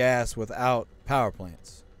make gas without power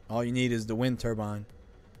plants. All you need is the wind turbine.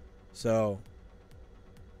 So,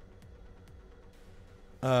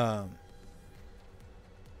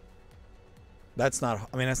 that's not.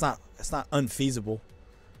 I mean, it's not unfeasible.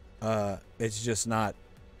 It's just not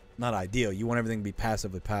ideal. You want everything to be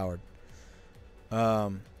passively powered.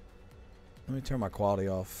 Let me turn my quality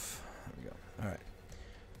off. There we go. All right.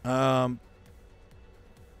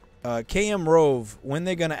 KM Rove, when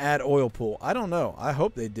they gonna add oil pool? I don't know. I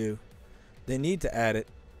hope they do. They need to add it.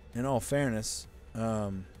 In all fairness,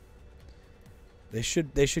 they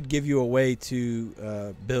should give you a way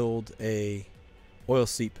to build a oil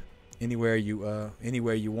seep anywhere you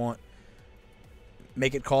want.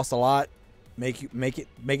 Make it cost a lot. Make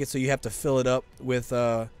it so you have to fill it up with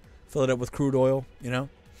crude oil. You know,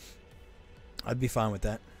 I'd be fine with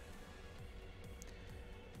that.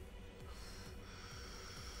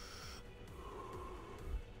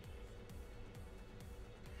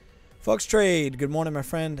 Fox Trade, good morning, my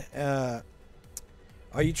friend. Are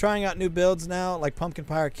you trying out new builds now, like pumpkin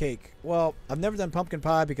pie or cake? Well, I've never done pumpkin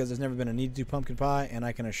pie because there's never been a need to do pumpkin pie, and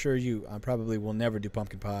I can assure you I probably will never do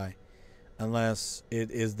pumpkin pie unless it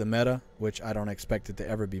is the meta, which I don't expect it to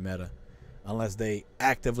ever be meta, unless they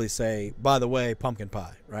actively say, by the way, pumpkin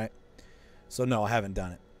pie, right? So, no, I haven't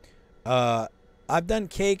done it. I've done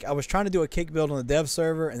cake. I was trying to do a cake build on the dev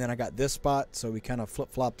server, and then I got this spot, so we kind of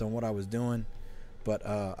flip-flopped on what I was doing. But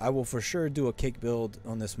I will for sure do a cake build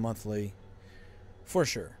on this monthly. For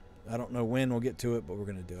sure. I don't know when we'll get to it, but we're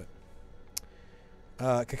going to do it.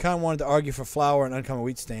 Kakan wanted to argue for flour and uncommon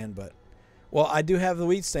wheat stand, but... Well, I do have the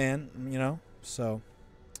wheat stand, you know, so...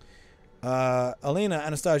 Alina,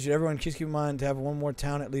 Anastasia, everyone keep in mind to have one more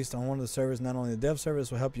town at least on one of the servers. Not only the dev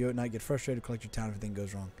service will help you at night get frustrated, collect your town if anything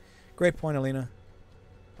goes wrong. Great point, Alina.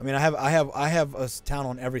 I mean, I have a town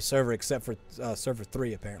on every server except for server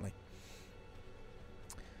 3, apparently.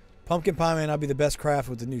 Pumpkin pie may not be the best craft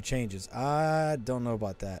with the new changes. I don't know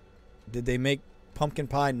about that. Did they make pumpkin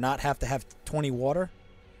pie not have to have 20 water?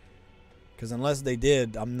 Because unless they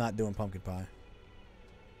did, I'm not doing pumpkin pie.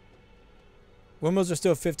 Windmills are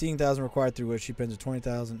still 15,000 required through which sheep pens are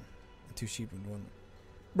 20,000. And 2 sheep and 1.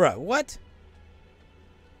 Bruh, what?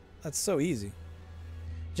 That's so easy.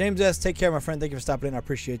 James S., take care, my friend. Thank you for stopping in. I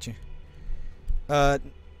appreciate you.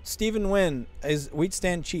 Stephen Wynn, is wheat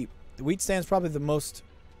stand cheap? The wheat stand's probably the most...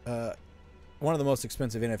 one of the most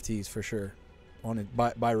expensive NFTs for sure, on it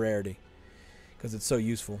by rarity, because it's so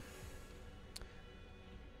useful.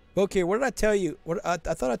 Bokir, what did I tell you? What I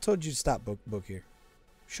thought I told you to stop, Bokir.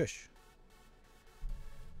 Shush.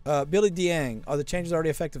 Billy Diang, are the changes already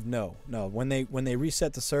effective? No. When they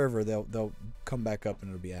reset the server, they'll come back up and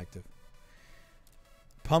it'll be active.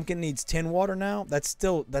 Pumpkin needs 10 water now. That's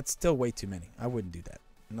still way too many. I wouldn't do that.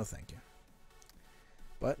 No, thank you.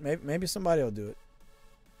 But maybe somebody will do it.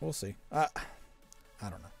 We'll see. I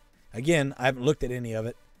don't know. Again, I haven't looked at any of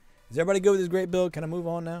it. Is everybody good with this great build? Can I move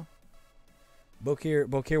on now?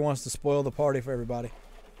 Bokir wants to spoil the party for everybody.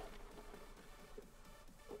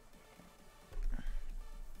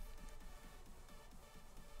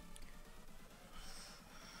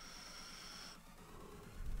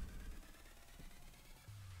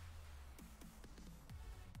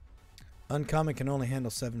 Uncommon can only handle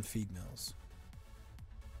 7 feed mills.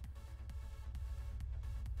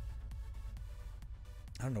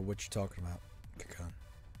 I don't know what you're talking about, Kakan.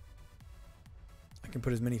 I can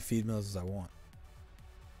put as many feed mills as I want.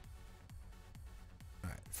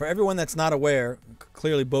 All right. For everyone that's not aware,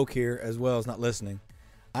 clearly Bokir as well is not listening.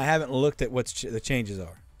 I haven't looked at what the changes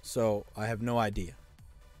are, so I have no idea.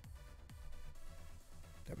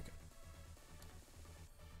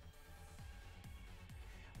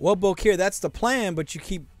 Well, Bokir, that's the plan, but you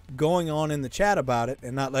keep going on in the chat about it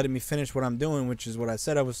and not letting me finish what I'm doing, which is what I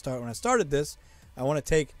said I would start when I started this. I want to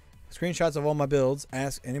take screenshots of all my builds,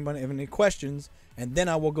 ask anybody if any questions, and then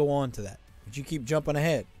I will go on to that. But you keep jumping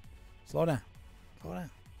ahead. Slow down. Slow down.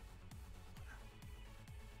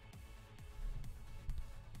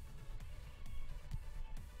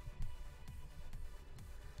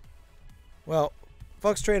 Well,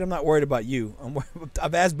 fuck straight, I'm not worried about you.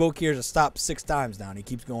 I've asked Bokir to stop 6 times now, and he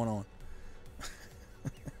keeps going on.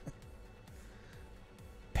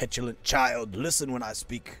 Petulant child, listen when I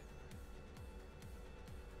speak.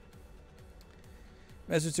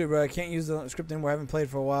 Message to bro, I can't use the script anymore. I haven't played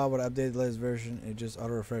for a while, but I updated the latest version. It just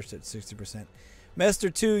auto-refreshed at 60%. Mester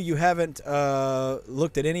 2, you haven't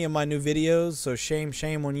looked at any of my new videos, so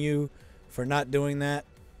shame on you for not doing that.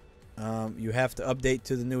 You have to update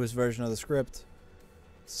to the newest version of the script.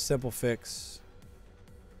 Simple fix.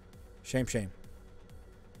 Shame. Shame.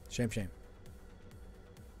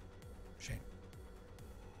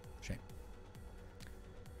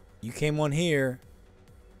 You came on here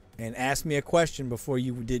and asked me a question before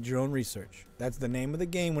you did your own research. That's the name of the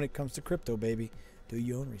game when it comes to crypto, baby. Do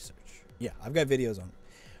your own research. Yeah, I've got videos on it.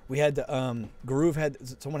 We had to, Groove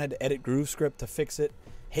someone had to edit Groove script to fix it.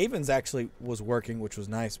 Haven's actually was working, which was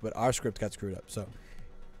nice, but our script got screwed up. So,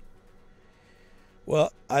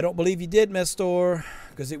 well, I don't believe you did, Mestor,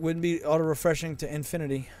 because it wouldn't be auto-refreshing to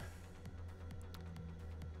infinity.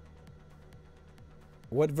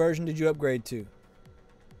 What version did you upgrade to?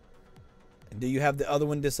 And do you have the other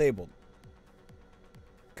one disabled?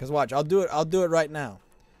 Because watch, I'll do it right now.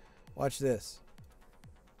 Watch this.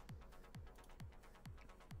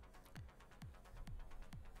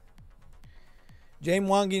 James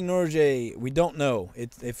Wangi Norje, we don't know.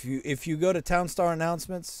 If you go to Townstar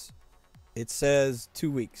announcements, it says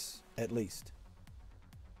 2 weeks at least.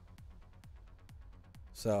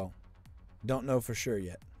 So, don't know for sure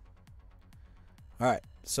yet. All right,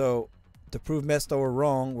 so to prove Mesto were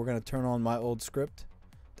wrong, we're going to turn on my old script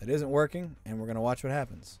that isn't working, and we're going to watch what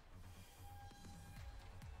happens.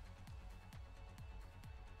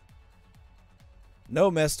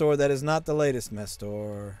 No, Mestor, that is not the latest,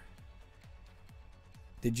 Mestor.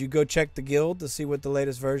 Did you go check the guild to see what the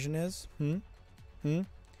latest version is? Did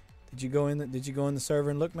you go in the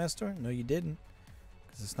server and look, Mestor? No, you didn't.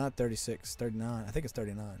 Because it's not 36, 39. I think it's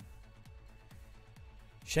 39.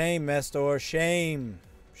 Shame, Mestor, shame.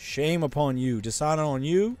 Shame upon you. Dishonor on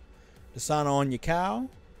you. Dishonor on your cow.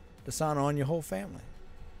 Dishonor on your whole family.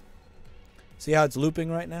 See how it's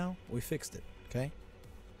looping right now? We fixed it, okay?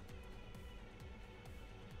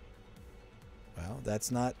 Well,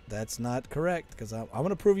 that's not correct, because I'm going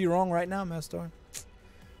to prove you wrong right now, Mestor.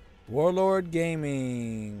 Warlord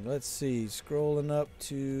Gaming. Let's see. Scrolling up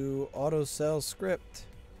to auto sell script.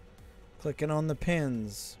 Clicking on the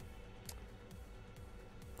pins.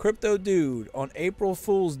 Crypto Dude on April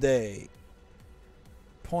Fool's Day.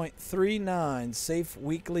 0.39 safe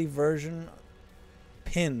weekly version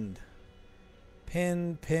pinned.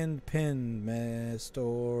 Pinned,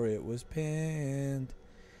 Mestor. It was pinned.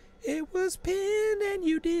 It was pinned and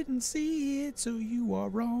you didn't see it, so you are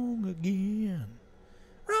wrong again.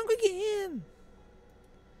 Wrong again.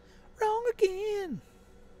 Wrong again.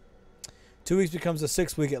 2 weeks becomes a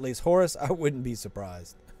 6 week at least. Horace, I wouldn't be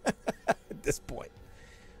surprised at this point.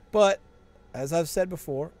 But, as I've said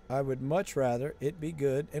before, I would much rather it be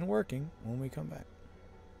good and working when we come back.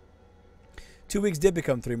 2 weeks did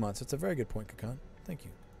become 3 months. It's a very good point, Kakan. Thank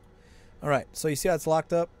you. All right, so you see how it's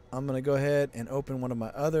locked up? I'm going to go ahead and open one of my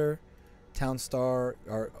other Townstar,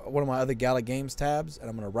 or one of my other Gala Games tabs, and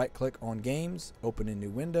I'm going to right-click on Games, open a new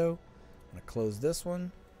window. I'm going to close this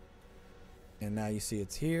one, and now you see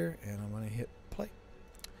it's here, and I'm going to hit play.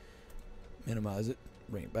 Minimize it,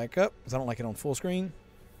 bring it back up, because I don't like it on full screen.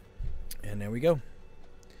 And there we go.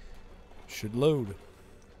 Should load.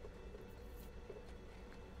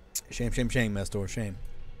 Shame, Mestor. Shame.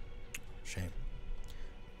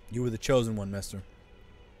 You were the chosen one, Mestor.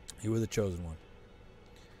 You were the chosen one.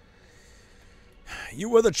 You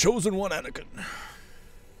were the chosen one, Anakin.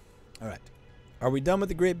 All right. Are we done with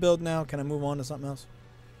the great build now? Can I move on to something else?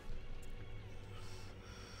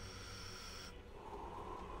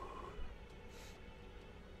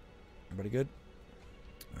 Everybody good?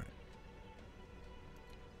 All right.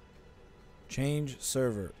 Change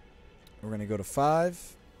server. We're going to go to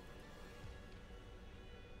 5.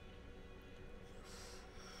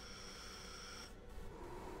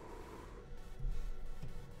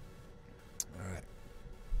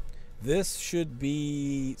 This should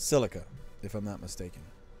be Silica, if I'm not mistaken.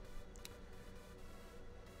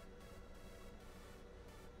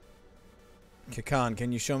 Kakan,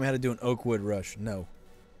 can you show me how to do an Oakwood rush? No.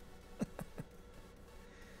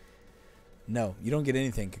 No, you don't get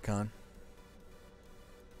anything, Kakan.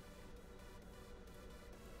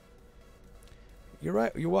 You're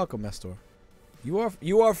right. You're welcome, Mestor.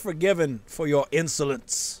 You are forgiven for your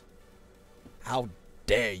insolence. How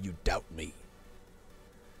dare you doubt me?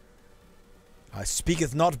 I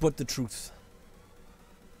speaketh not but the truth.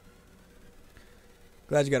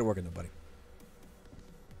 Glad you got it working though, buddy.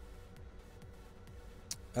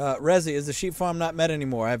 Rezi, is the sheep farm not met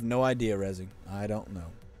anymore? I have no idea, Rezi. I don't know.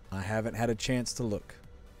 I haven't had a chance to look.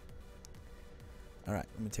 Alright,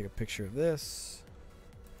 let me take a picture of this.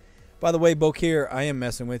 By the way, Bokir, I am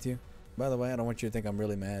messing with you. By the way, I don't want you to think I'm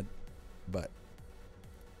really mad. But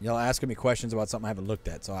y'all asking me questions about something I haven't looked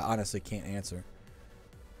at, so I honestly can't answer.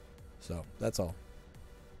 So, that's all.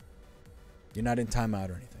 You're not in timeout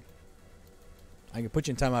or anything. I can put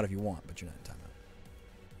you in timeout if you want, but you're not in timeout.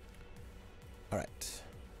 Alright.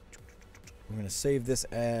 I'm going to save this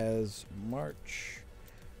as March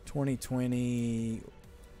 2020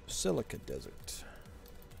 Silica Desert.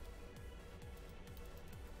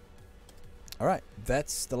 Alright,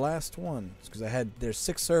 that's the last one. Because there's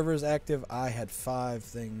 6 servers active. I had 5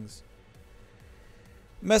 things.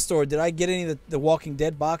 Mestor, did I get any of the Walking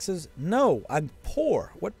Dead boxes? No, I'm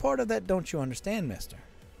poor. What part of that don't you understand, Mestor?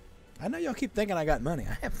 I know y'all keep thinking I got money.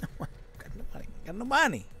 I have no money. I got no money. I got no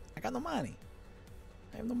money. I got no money.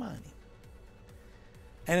 I have no money.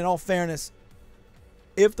 And in all fairness,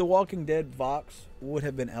 if the Walking Dead Vox would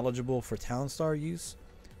have been eligible for Townstar use,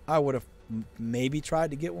 I would have maybe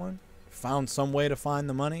tried to get one. Found some way to find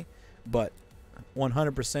the money, but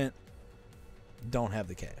 100% don't have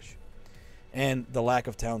the cash. And the lack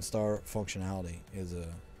of Townstar functionality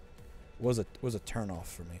was a turnoff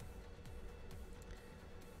for me.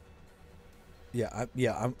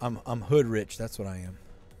 I'm hood rich. That's what I am.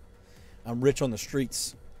 I'm rich on the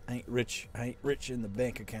streets. I ain't rich in the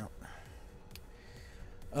bank account.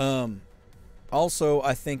 Also,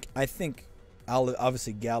 I think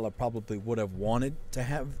obviously Gala probably would have wanted to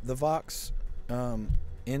have the Vox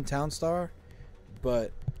in Townstar,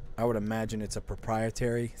 but I would imagine it's a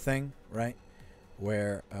proprietary thing, right?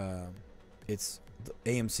 Where it's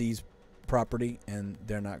AMC's property and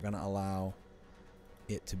they're not going to allow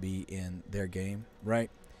it to be in their game, right?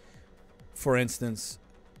 For instance,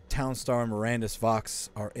 Townstar and Miranda's Vox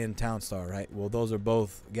are in Townstar, right? Well, those are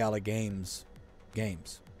both Gala games,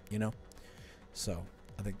 you know? So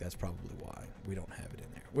I think that's probably why we don't have it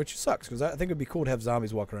in there, which sucks because I think it'd be cool to have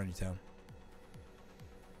zombies walk around your town.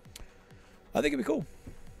 I think it'd be cool,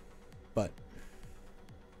 but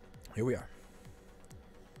here we are.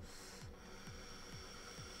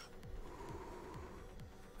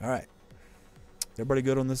 All right, everybody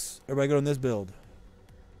good on this? Everybody good on this build?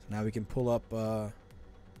 So now we can pull up the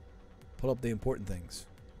important things,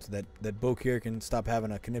 so that Bokir can stop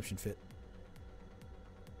having a conniption fit.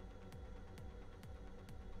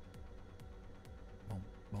 Boom,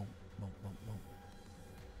 boom, boom, boom, boom.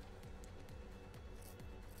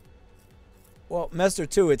 Well, Mester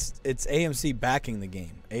too. It's AMC backing the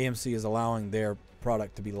game. AMC is allowing their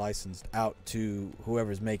product to be licensed out to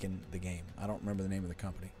whoever's making the game. I don't remember the name of the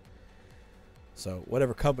company. So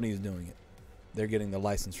whatever company is doing it, they're getting the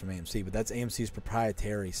license from AMC. But that's AMC's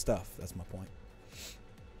proprietary stuff. That's my point.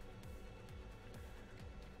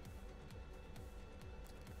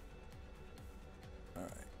 All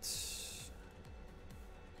right.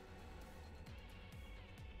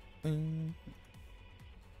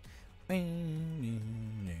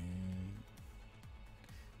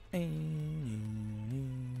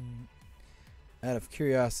 Out of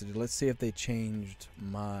curiosity, let's see if they changed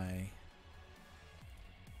my...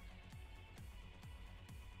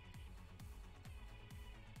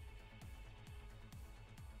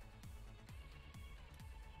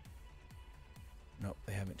 Nope,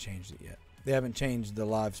 they haven't changed it yet. They haven't changed the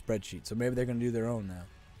live spreadsheet, so maybe they're going to do their own now.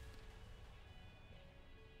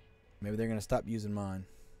 Maybe they're going to stop using mine.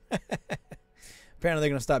 Apparently they're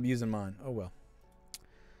going to stop using mine. Oh well.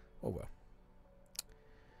 Oh well.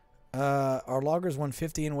 Are loggers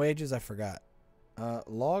 150 in wages? I forgot.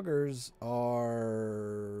 Loggers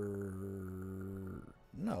are...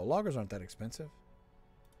 No, loggers aren't that expensive.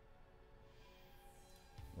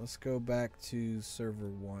 Let's go back to server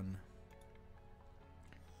 1.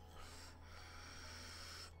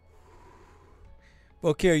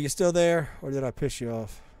 Bokir, you still there? Or did I piss you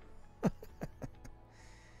off?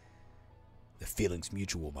 The feeling's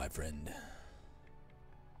mutual, my friend.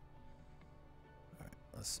 Alright,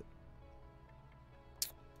 let's see.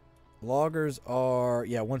 Loggers are,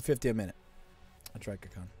 yeah, 150 a minute. That's right,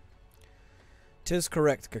 Kakan. Tis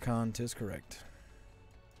correct, Kakan. Tis correct.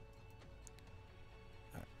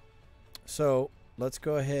 Alright. So, let's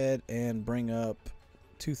go ahead and bring up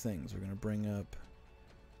two things. We're going to bring up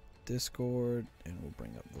Discord, and we'll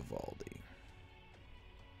bring up Vivaldi.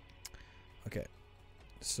 Okay,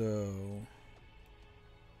 so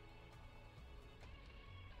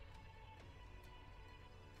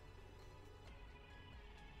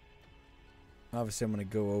obviously I'm going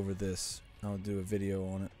to go over this. I'll do a video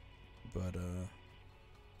on it, but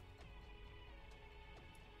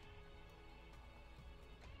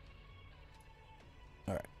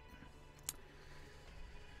all right.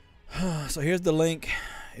 So here's the link.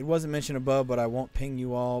 It wasn't mentioned above, but I won't ping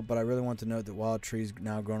you all. But I really want to note that wild trees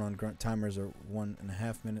now grown on grunt timers are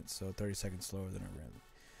 1.5 minutes, so 30 seconds slower than a random.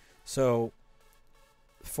 So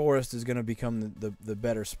forest is going to become the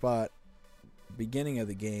better spot beginning of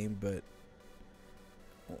the game, but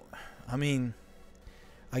I mean,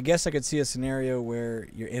 I guess I could see a scenario where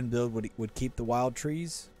your end build would keep the wild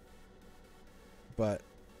trees, but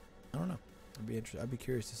I don't know. I'd be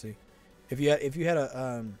curious to see if you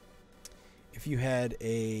had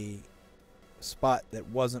a spot that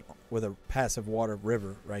wasn't with a passive water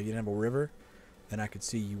river, right? You didn't have a river, then I could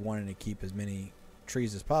see you wanting to keep as many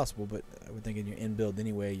trees as possible. But I would think in your end build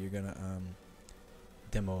anyway, you're gonna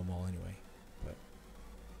demo them all anyway. But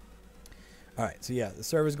all right, so yeah, the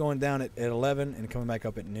server's going down at 11 and coming back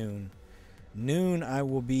up at noon. Noon, I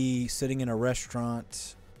will be sitting in a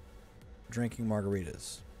restaurant drinking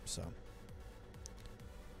margaritas. So.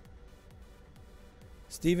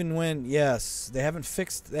 Stephen Wynn, yes, they haven't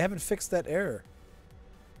fixed that error.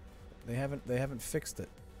 They haven't fixed it.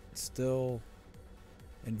 It's still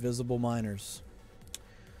invisible miners.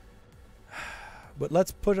 But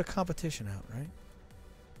let's put a competition out, right?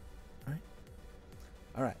 Right?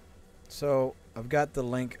 All right. So, I've got the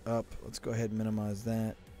link up. Let's go ahead and minimize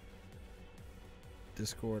that.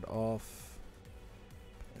 Discord off.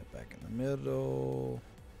 Put that back in the middle.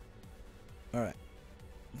 All right.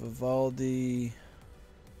 Vivaldi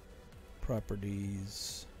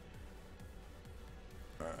properties.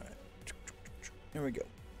 All right, here we go.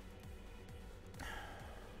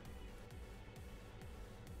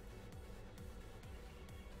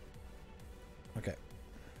 Okay.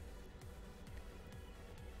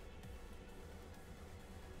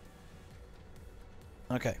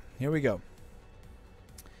 Okay, here we go.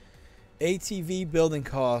 ATV building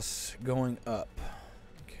costs going up.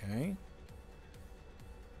 Okay.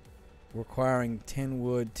 Requiring 10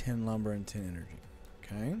 wood, 10 lumber, and 10 energy.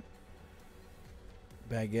 Okay.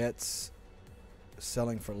 Baguettes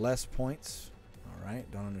selling for less points. All right.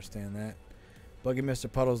 Don't understand that. Buggy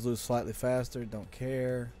Mr. Puddles lose slightly faster. Don't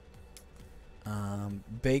care.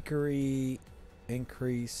 Bakery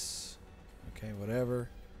increase. Okay, whatever.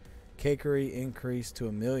 Cakery increase to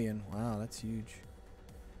 1 million. Wow, that's huge.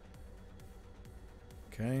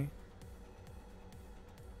 Okay.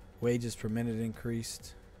 Wages per minute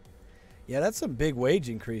increased. Yeah, that's some big wage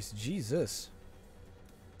increase. Jesus.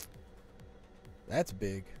 That's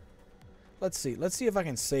big. Let's see. Let's see if I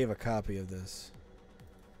can save a copy of this.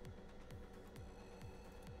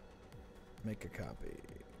 Make a copy.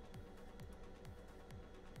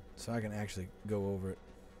 So I can actually go over it.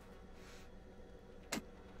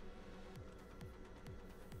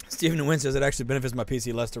 Stephen Wynn says it actually benefits my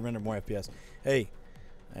PC less to render more FPS. Hey,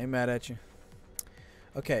 I ain't mad at you.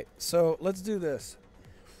 Okay, so let's do this.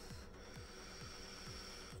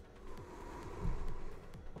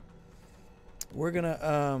 We're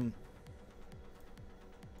gonna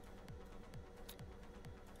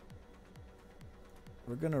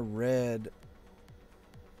red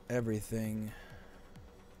everything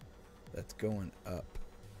that's going up,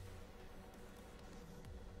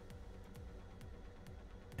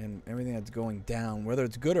 and everything that's going down, whether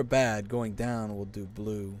it's good or bad, going down, we'll do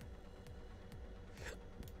blue.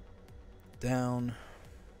 Down.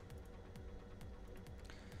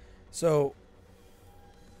 So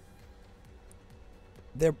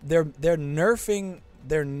they're nerfing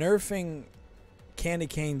candy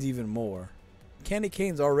canes even more. Candy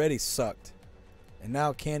canes already sucked, and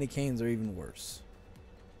now candy canes are even worse.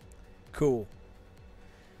 Cool.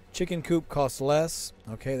 Chicken coop costs less.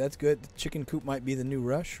 Okay, that's good. The chicken coop might be the new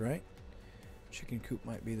rush, right? Chicken coop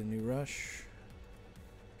might be the new rush.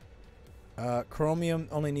 Chromium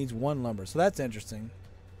only needs 1 lumber, so that's interesting.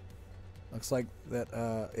 Looks like that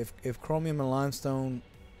if chromium and limestone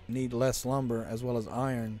need less lumber as well as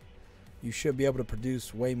iron, you should be able to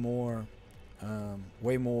produce way more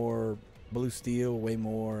blue steel, way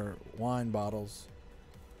more wine bottles.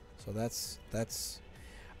 So that's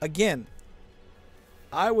again,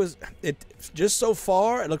 just so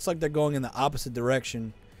far it looks like they're going in the opposite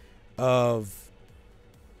direction of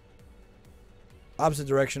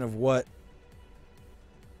what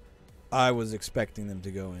I was expecting them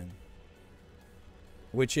to go in.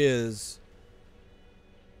 which is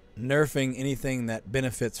nerfing anything that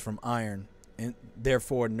benefits from iron, and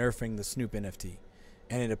therefore nerfing the Snoop NFT.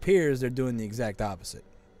 And it appears they're doing the exact opposite.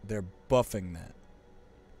 They're buffing that,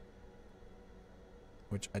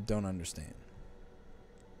 which I don't understand.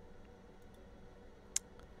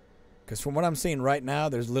 Because from what I'm seeing right now,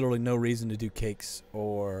 there's literally no reason to do cakes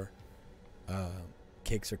or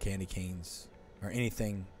candy canes or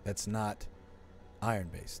anything that's not iron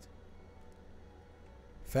based.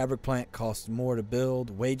 Fabric plant costs more to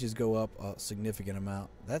build. Wages go up a significant amount.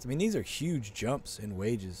 I mean, these are huge jumps in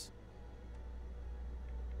wages.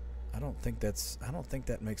 I don't think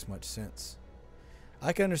that makes much sense.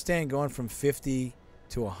 I can understand going from 50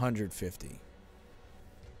 to 150.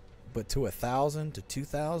 But to 1,000 to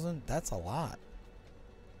 2,000, that's a lot.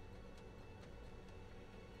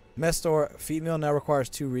 Mestor, feed meal now requires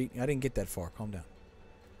 2 wheat. I didn't get that far. Calm down.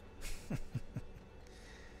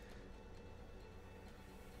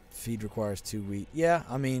 Feed requires 2 wheat. Yeah,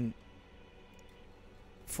 I mean,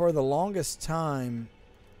 for the longest time,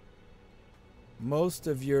 most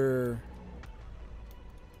of your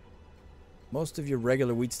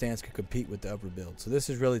regular wheat stands could compete with the upper build. So this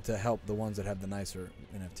is really to help the ones that have the nicer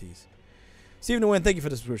NFTs. Stephen DeWin, thank you for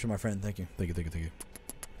the subscription, my friend. Thank you.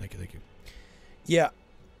 Yeah,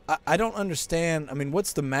 I don't understand. I mean,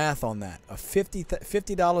 what's the math on that? A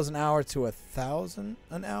 $50 an hour to 1,000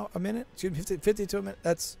 an hour a minute? Excuse me, 50 to a minute.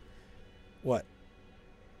 That's what?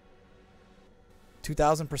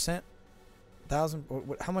 2,000%? 1,000?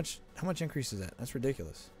 How much increase is that? That's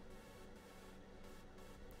ridiculous.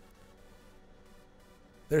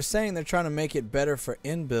 They're saying they're trying to make it better for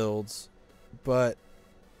in builds, but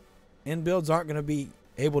in builds aren't going to be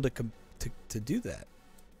able to do that.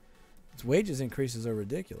 Its wages increases are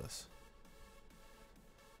ridiculous.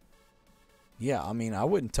 Yeah, I mean, I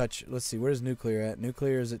wouldn't touch. Let's see, where's nuclear at?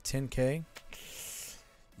 Nuclear is at 10K.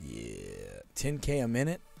 Yeah, 10K a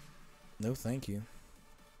minute. No, thank you.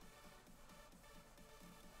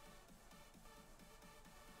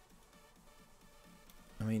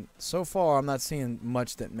 I mean, so far I'm not seeing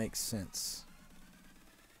much that makes sense.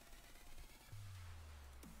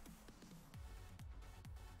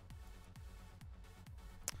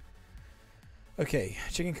 Okay,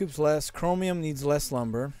 chicken coops less. Chromium needs less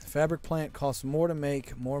lumber. Fabric plant costs more to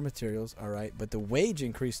make, more materials. All right, but the wage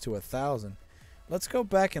increased to 1,000. Let's go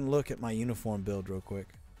back and look at my uniform build real quick.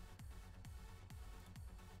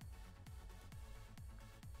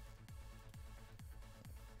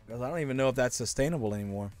 Because I don't even know if that's sustainable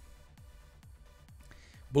anymore.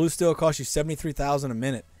 Blue steel costs you 73,000 a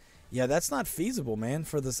minute. Yeah, that's not feasible, man.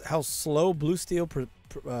 For this, how slow blue steel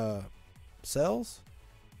sells.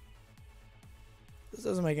 This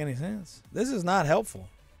doesn't make any sense. This is not helpful.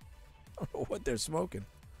 I don't know what they're smoking.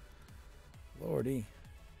 Lordy.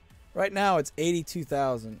 Right now it's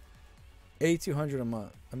 82,000, 8,200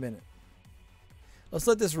 a minute. Let's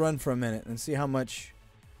let this run for a minute and see how much.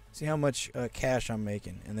 See how much cash I'm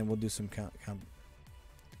making, and then we'll do some count.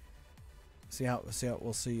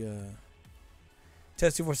 We'll see.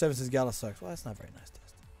 Test 247 says Gala sucks. Well, that's not very nice,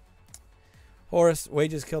 Test. Horace,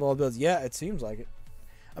 wages killed all builds. Yeah, it seems like it.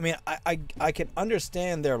 I mean, I can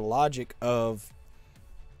understand their logic of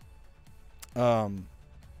wanting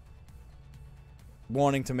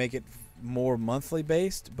to make it more monthly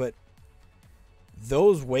based, but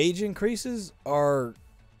those wage increases are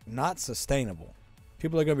not sustainable.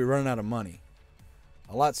 People are going to be running out of money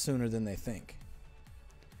a lot sooner than they think.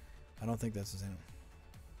 I don't think that's sustainable.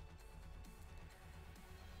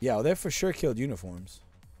 Yeah, well, they for sure killed uniforms.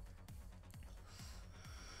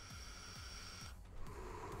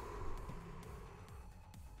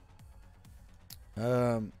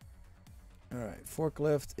 All right,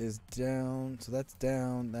 forklift is down, so that's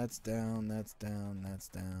down, that's down, that's down, that's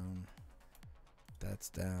down, that's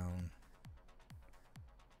down.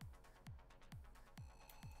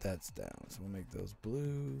 That's down. So we'll make those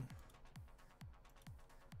blue.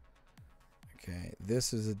 Okay,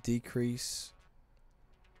 this is a decrease.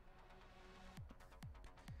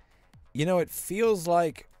 You know, it feels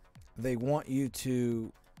like they want you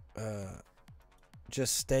to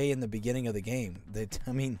just stay in the beginning of the game.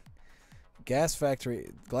 I mean, glass factory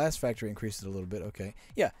increased it a little bit. Okay,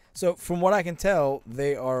 yeah. So from what I can tell,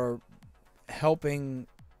 they are helping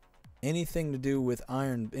anything to do with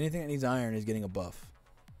iron. Anything that needs iron is getting a buff.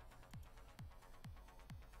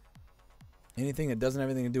 Anything that doesn't have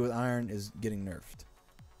anything to do with iron is getting nerfed.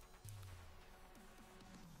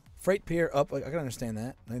 Freight pier up. I can understand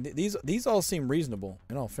that. I mean, these all seem reasonable.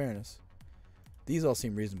 In all fairness, these all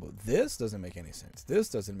seem reasonable. This doesn't make any sense. This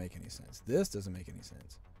doesn't make any sense. This doesn't make any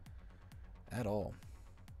sense at all.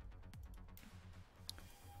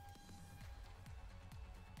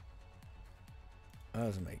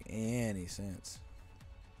 Doesn't make any sense.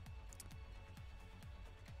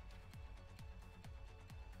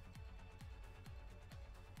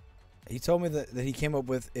 He told me that he came up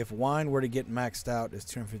with if wine were to get maxed out, it's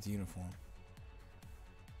 250 uniform.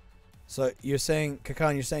 So you're saying,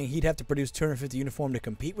 Kakan, you're saying he'd have to produce 250 uniform to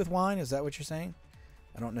compete with wine? Is that what you're saying?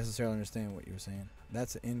 I don't necessarily understand what you were saying.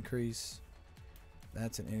 That's an increase.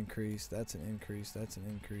 That's an increase. That's an increase. That's an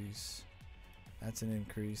increase. That's an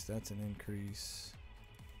increase. That's an increase.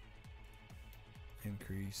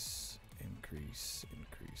 Increase. Increase.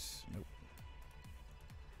 Increase. Nope.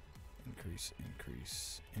 Increase,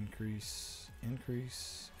 increase, increase,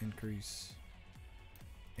 increase, increase,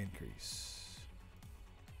 increase.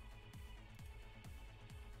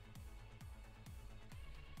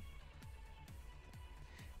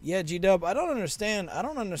 Yeah, G-Dub, I don't understand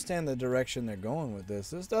the direction they're going with this.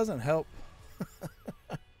 This doesn't help.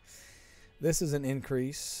 This is an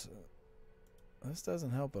increase. This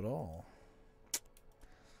doesn't help at all.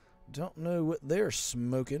 Don't know what they're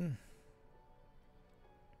smoking.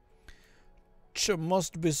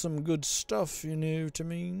 Must be some good stuff, you know what I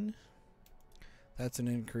mean? That's an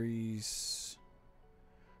increase.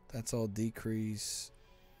 That's all decrease.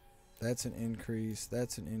 That's an increase.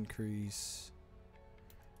 That's an increase.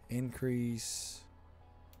 Increase.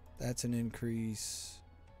 That's an increase.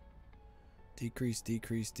 Decrease,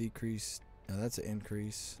 decrease, decrease. No, that's an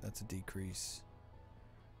increase. That's a decrease.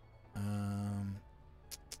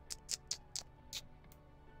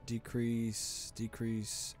 Decrease,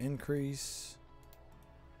 decrease, increase.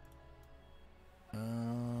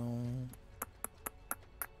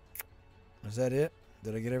 Is that it?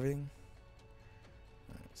 Did I get everything?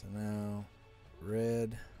 Alright, so now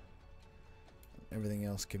red. Everything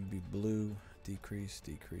else can be blue. Decrease,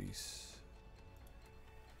 decrease.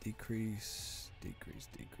 Decrease, decrease,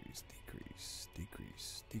 decrease, decrease,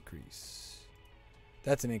 decrease, decrease.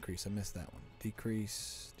 That's an increase. I missed that one.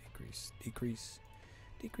 Decrease, decrease, decrease.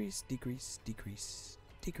 Decrease, decrease, decrease,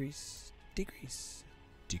 decrease, decrease,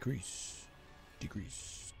 decrease,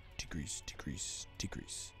 decrease, decrease, decrease,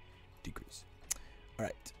 decrease, decrease. All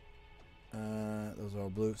right. Those are all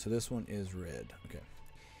blue. So this one is red. Okay.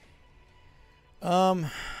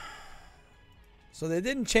 So they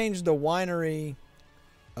didn't change the winery.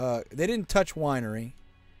 They didn't touch winery.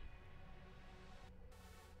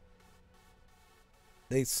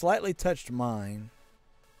 They slightly touched mine.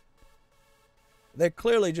 They're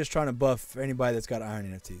clearly just trying to buff anybody that's got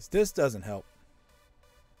iron NFTs. This doesn't help.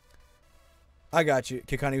 I got you,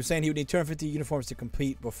 Kikani. He was saying he would need 250 uniforms to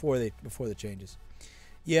compete before the changes.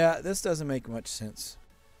 Yeah, this doesn't make much sense.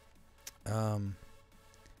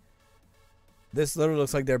 This literally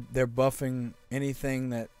looks like they're buffing anything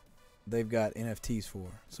that they've got NFTs for.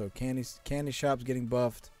 So candy shops getting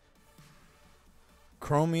buffed.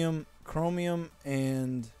 Chromium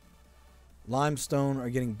and limestone are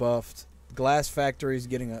getting buffed. Glass factory's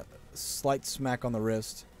getting a slight smack on the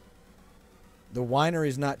wrist. The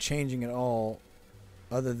winery's not changing at all,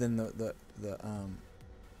 other than the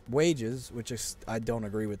wages, which is, I don't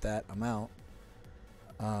agree with that amount.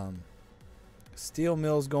 Steel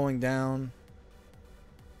mill's going down.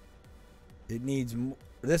 It needs.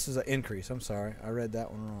 This is an increase. I'm sorry, I read that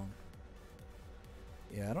one wrong.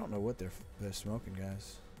 Yeah, I don't know what they're smoking,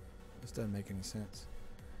 guys. This doesn't make any sense.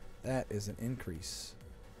 That is an increase.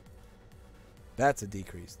 That's a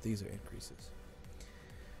decrease. These are increases.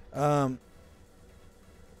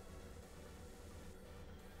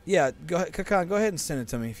 Yeah, go ahead, Kakan, go ahead and send it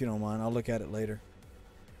to me if you don't mind. I'll look at it later.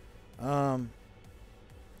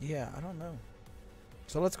 Yeah, I don't know.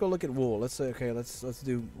 So let's go look at wool. Let's say, okay, let's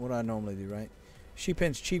do what I normally do, right? Sheep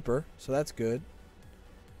pen's cheaper, so that's good.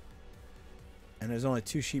 And there's only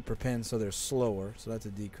 2 sheep per pen, so they're slower, so that's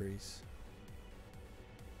a decrease.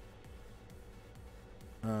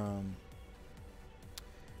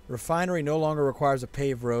 Refinery no longer requires a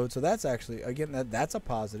paved road, so that's actually, again, that's a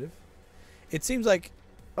positive. It seems like,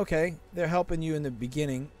 okay, they're helping you in the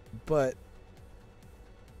beginning, but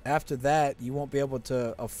after that, you won't be able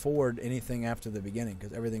to afford anything after the beginning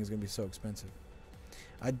because everything's going to be so expensive.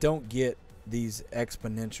 I don't get these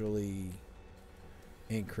exponentially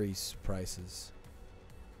increased prices.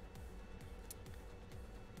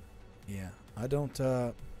 Yeah, I don't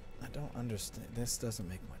understand. This doesn't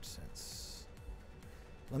make much sense.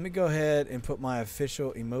 Let me go ahead and put my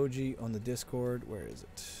official emoji on the Discord. Where is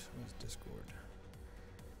it? Where's Discord?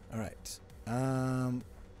 All right.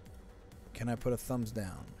 Can I put a thumbs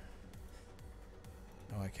down?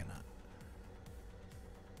 No, I cannot.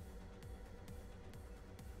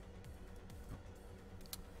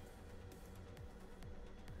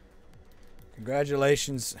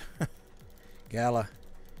 Congratulations, Gala.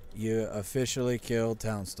 You officially killed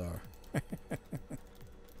Townstar.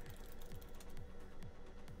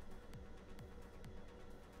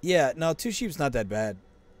 Yeah, no, 2 sheep's not that bad.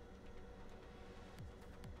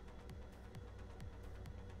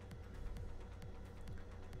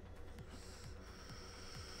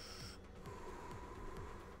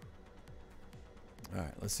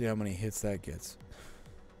 Alright, let's see how many hits that gets.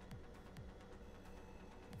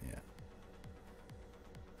 Yeah.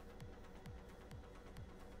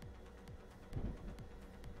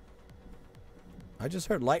 I just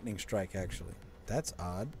heard lightning strike, actually. That's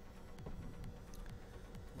odd.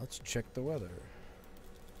 Let's check the weather.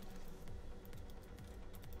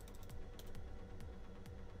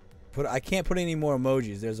 I can't put any more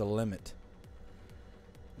emojis. There's a limit.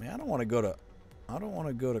 Man, I don't want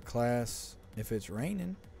to go to class if it's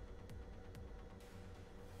raining.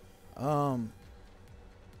 Let's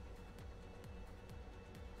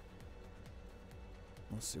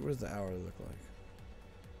see, what does the hour look like?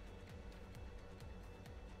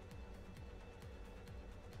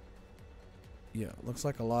 Yeah, looks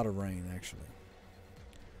like a lot of rain, actually.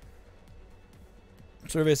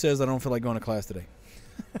 Survey says I don't feel like going to class today.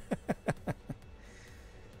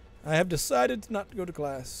 I have decided not to go to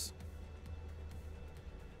class.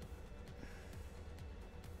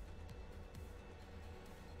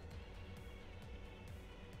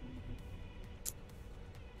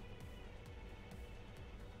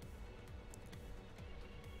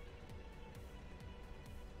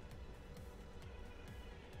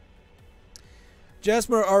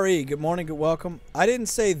 Jasper RE, good morning, good welcome. I didn't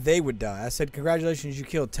say they would die. I said congratulations, you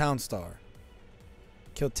killed Townstar.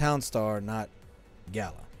 Killed Townstar, not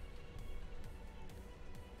Gala.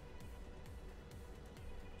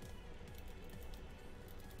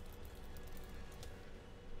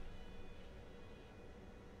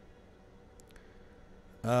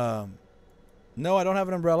 No, I don't have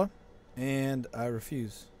an umbrella, and I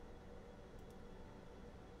refuse.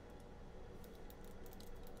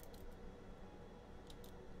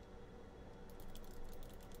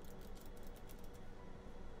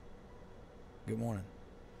 Good morning.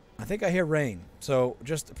 I think I hear rain, so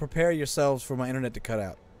just prepare yourselves for my internet to cut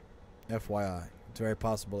out. FYI. It's very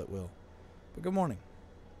possible it will. But good morning.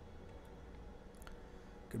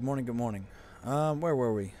 Good morning, good morning. Where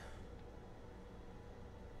were we?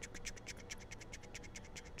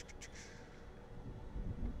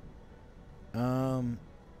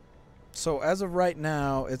 So as of right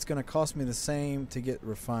now, it's going to cost me the same to get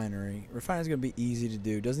refinery. Refinery is going to be easy to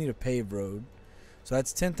do. Doesn't need a paved road. So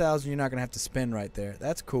that's 10,000 you're not going to have to spend right there.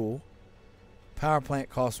 That's cool. Power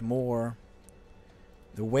plant costs more.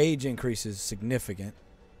 The wage increase is significant.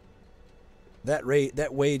 That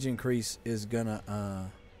wage increase is going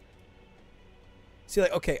to see,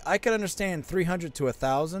 like, okay, I could understand 300 to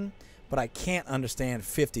 1,000, but I can't understand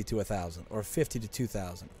 50 to 1,000 or 50 to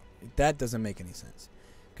 2,000. That doesn't make any sense.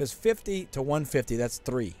 Because 50 to 150, that's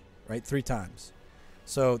 3, right? 3 times.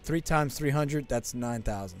 So 3 times 300, that's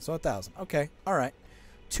 9,000. So 1,000. Okay, all right.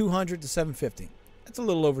 200 to 750. That's a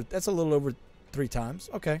little over 3 times.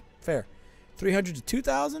 Okay, fair. 300 to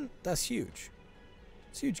 2,000, that's huge.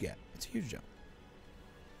 It's a huge gap. It's a huge jump.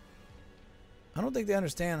 I don't think they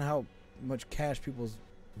understand how much cash people's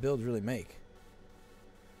builds really make.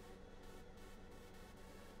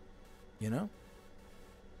 You know?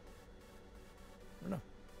 I don't know.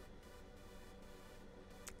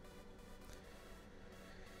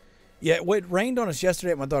 Yeah, it rained on us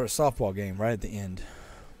yesterday at my daughter's softball game right at the end.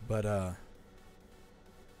 But,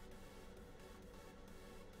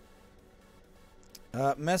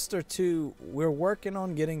 Mester 2, we're working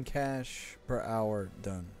on getting cash per hour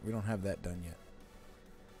done. We don't have that done yet.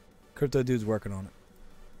 Crypto Dude's working on it,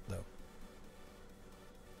 though.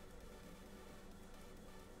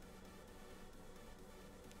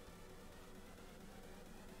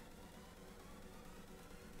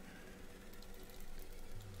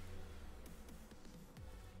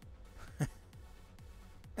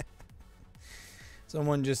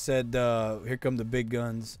 Someone just said, here come the big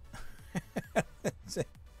guns.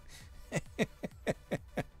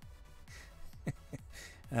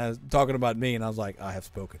 I was talking about me, and I was like, I have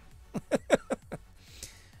spoken.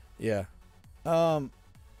 Yeah.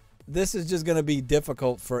 This is just going to be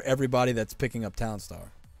difficult for everybody that's picking up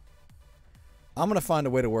Townstar. I'm going to find a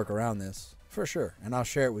way to work around this, for sure, and I'll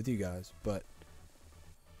share it with you guys, but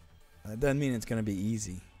it doesn't mean it's going to be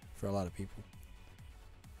easy for a lot of people.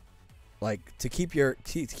 Like, to keep your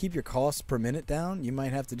costs per minute down, you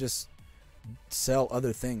might have to just sell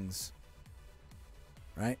other things,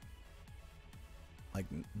 right? Like,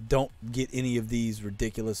 don't get any of these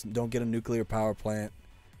ridiculous. Don't get a nuclear power plant.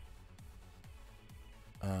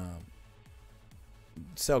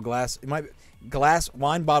 sell glass. It might glass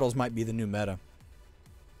wine bottles might be the new meta.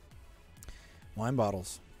 Wine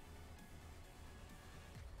bottles.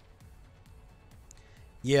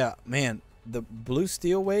 Yeah, man. The blue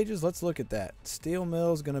steel wages. Let's look at that. Steel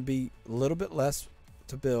mill is going to be a little bit less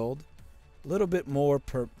to build, a little bit more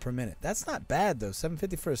per minute. That's not bad though.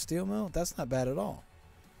 $750 for a steel mill. That's not bad at all.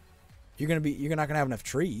 You're not gonna have enough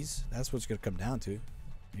trees. That's what's gonna come down to.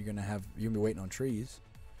 You're gonna be waiting on trees.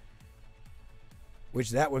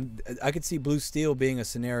 Which that one, I could see blue steel being a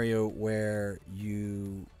scenario where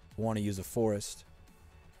you want to use a forest,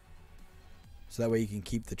 so that way you can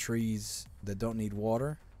keep the trees that don't need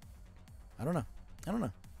water. I don't know.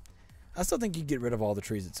 I still think you get rid of all the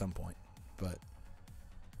trees at some point, but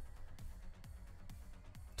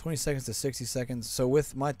 20 seconds to 60 seconds. So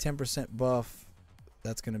with my 10% buff,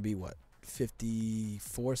 that's gonna be what,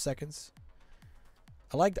 54 seconds.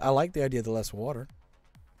 I like the idea of the less water,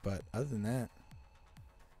 but other than that.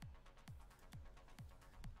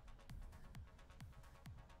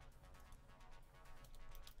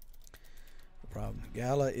 Problem.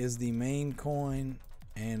 Gala is the main coin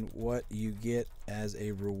and what you get as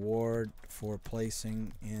a reward for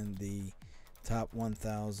placing in the top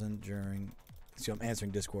 1,000 during. So I'm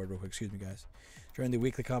answering Discord real quick. Excuse me, guys. During the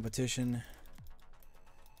weekly competition,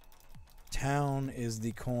 town is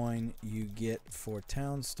the coin you get for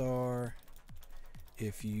Town Star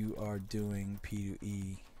if you are doing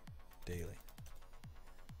P2E daily.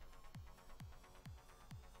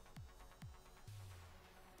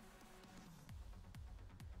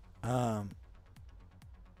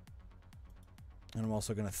 And I'm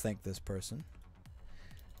also going to thank this person.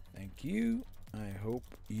 Thank you. I hope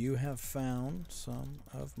you have found some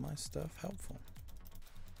of my stuff helpful.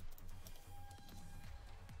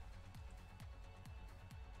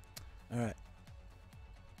 All right.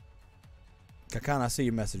 Kakan, I see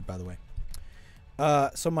your message, by the way.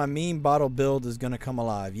 So my meme bottle build is gonna come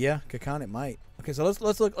alive. Yeah, Kakan, it might. Okay, so let's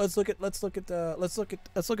look at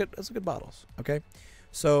bottles. Okay,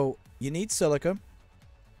 so you need silica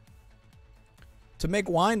to make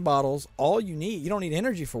wine bottles. You don't need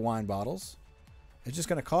energy for wine bottles. It's just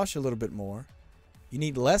gonna cost you a little bit more. You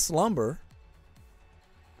need less lumber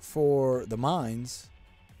for the mines.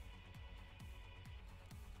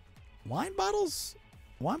 Wine bottles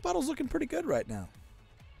looking pretty good right now.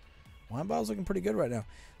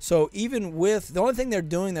 So even with the only thing they're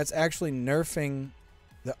doing that's actually nerfing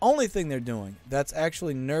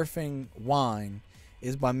wine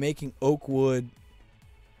is by making oakwood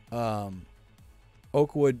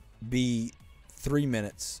be 3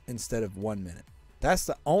 minutes instead of 1 minute. That's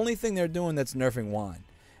the only thing they're doing that's nerfing wine.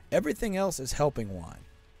 Everything else is helping wine.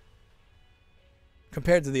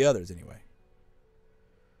 Compared to the others anyway.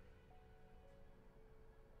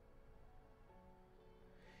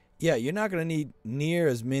 Yeah, you're not going to need near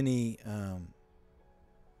as many.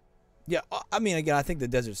 Yeah, I mean, again, I think the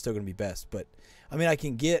desert's still going to be best, but I mean, I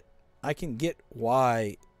can get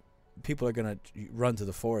why people are going to run to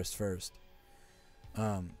the forest first.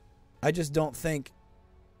 I just don't think.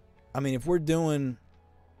 I mean, if we're going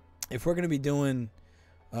to be doing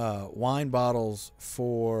wine bottles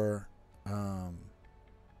for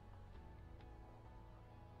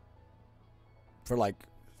like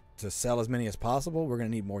to sell as many as possible, we're going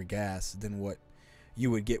to need more gas than what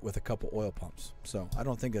you would get with a couple oil pumps. So I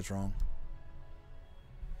don't think that's wrong.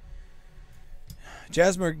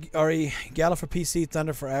 Jasmer RE, Gala for PC,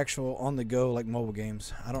 Thunder for actual on the go like mobile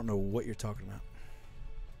games. I don't know what you're talking about.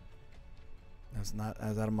 That's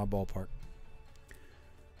out of my ballpark.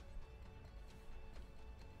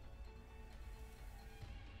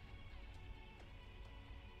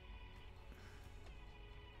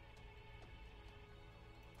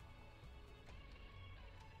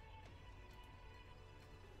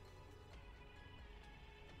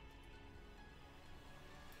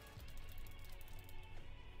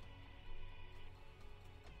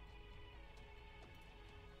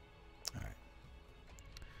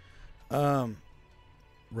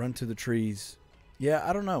 Run to the trees. Yeah,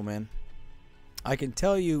 I don't know, man. I can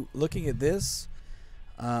tell you, looking at this,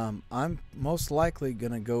 I'm most likely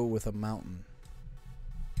going to go with a mountain.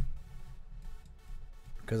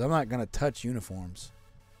 Because I'm not going to touch uniforms.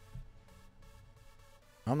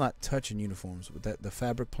 I'm not touching uniforms with the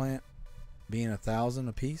fabric plant being 1,000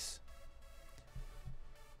 a piece.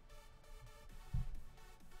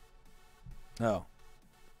 Oh.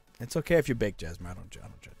 It's okay if you bake, Jasmine. I don't judge.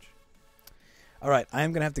 All right, I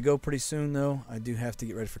am going to have to go pretty soon, though. I do have to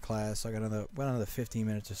get ready for class. So I got another 15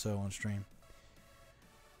 minutes or so on stream.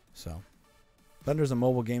 So, Thunder's a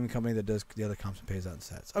mobile gaming company that does the other comps and pays out in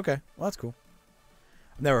stats. Okay, well, that's cool.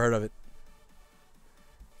 I've never heard of it.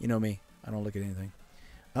 You know me. I don't look at anything.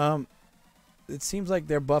 It seems like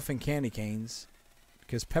they're buffing candy canes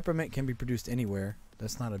because peppermint can be produced anywhere.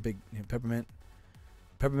 That's not a big peppermint.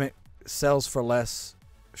 Peppermint sells for less.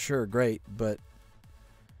 Sure, great, but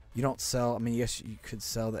you don't sell. I mean, yes, you could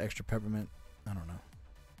sell the extra peppermint. I don't know.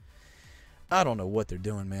 I don't know what they're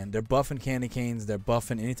doing, man. They're buffing candy canes. They're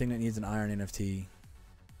buffing anything that needs an iron NFT.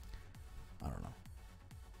 I don't know.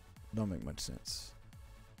 Don't make much sense.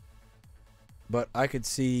 But I could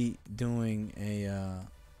see doing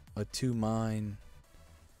a two mountain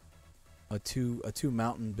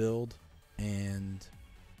build, and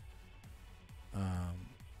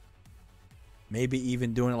maybe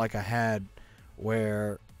even doing it like I had,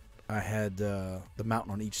 where I had the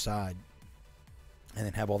mountain on each side, and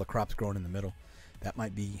then have all the crops growing in the middle. That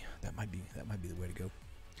might be the way to go.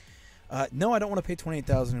 No, I don't want to pay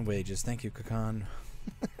 $28,000 in wages. Thank you, Kakan.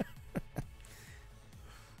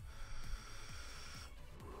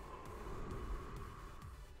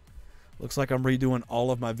 Looks like I'm redoing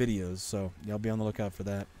all of my videos, so y'all be on the lookout for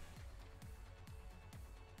that.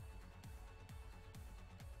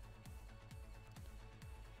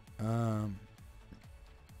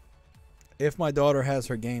 If my daughter has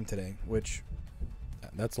her game today, which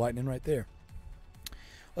that's lightning right there.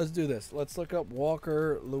 Let's do this. Let's look up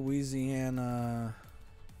Walker, Louisiana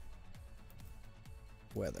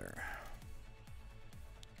weather.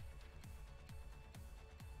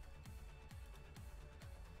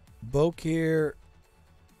 Bokaire,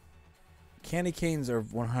 candy canes are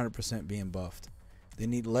 100% being buffed. They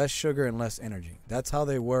need less sugar and less energy. That's how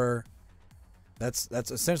they were. That's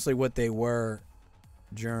essentially what they were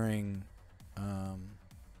during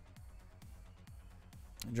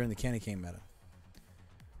the candy cane meta.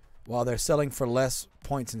 While they're selling for less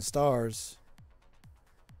points and stars,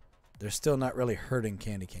 they're still not really hurting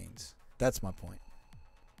candy canes. That's my point.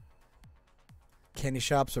 Candy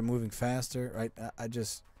shops are moving faster, right?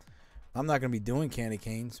 I'm not going to be doing candy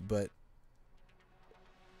canes, but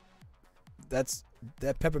that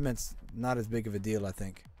peppermint's not as big of a deal, I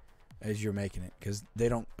think, as you're making it, because they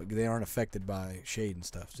aren't affected by shade and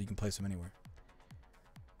stuff, so you can place them anywhere.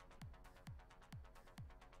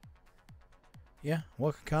 Yeah,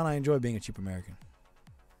 well, Khan, I enjoy being a cheap American.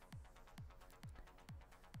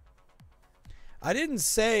 I didn't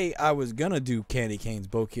say I was gonna do candy canes,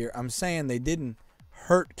 Bokaire. I'm saying they didn't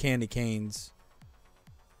hurt candy canes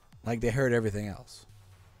like they hurt everything else.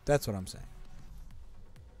 That's what I'm saying.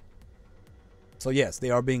 So yes, they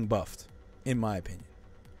are being buffed, in my opinion.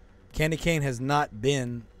 Candy cane has not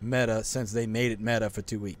been meta since they made it meta for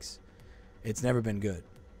 2 weeks. It's never been good.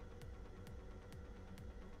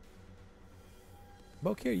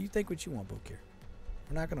 Bokaire, you think what you want, Bokaire.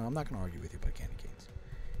 I'm not gonna argue with you about candy canes.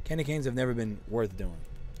 Candy canes have never been worth doing.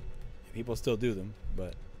 People still do them,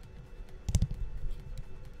 but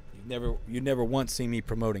you never once seen me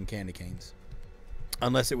promoting candy canes,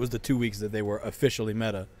 unless it was the 2 weeks that they were officially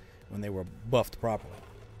meta, when they were buffed properly.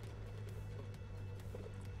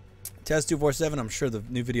 Test 247. I'm sure the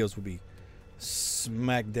new videos will be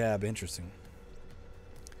smack dab interesting.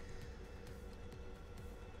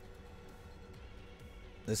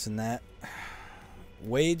 This and that.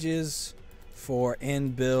 Wages for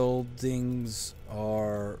end buildings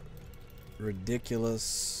are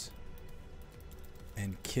ridiculous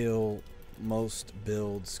and kill most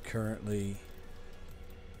builds currently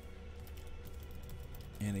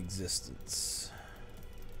in existence.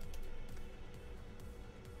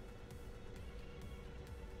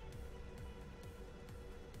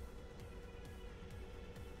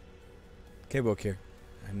 Okay, Bokaire,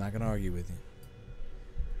 I'm not going to argue with you.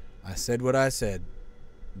 I said what I said.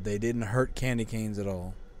 They didn't hurt candy canes at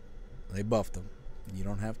all. They buffed them. You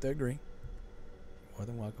don't have to agree. You're more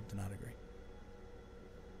than welcome to not agree.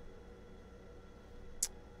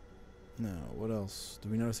 No, what else? Do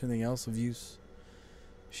we notice anything else of use?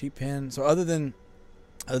 Sheep pen. So other than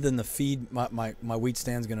the feed, my wheat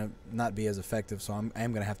stand's gonna not be as effective. So I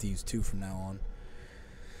am gonna have to use 2 from now on.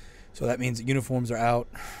 So that means that uniforms are out.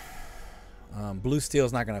 Blue steel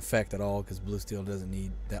is not going to affect at all because blue steel doesn't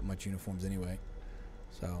need that much uniforms anyway.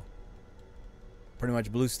 So pretty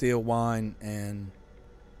much blue steel, wine, and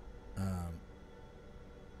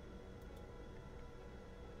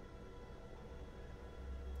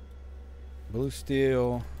blue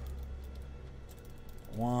steel,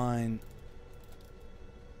 wine,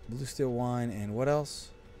 and what else?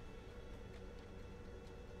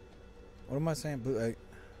 What am I saying? Blue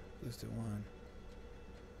steel, wine.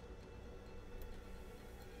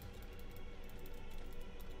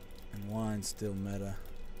 And wine still meta.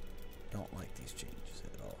 Don't like these changes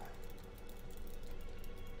at all.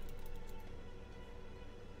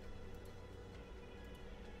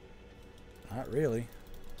 Not really.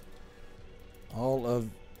 All of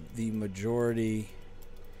the majority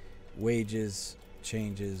wages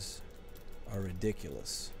changes are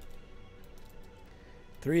ridiculous.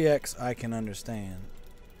 3x I can understand.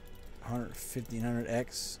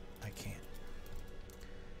 1500x I can't.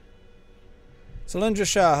 Salindra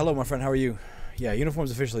Shah, hello my friend, how are you? Yeah,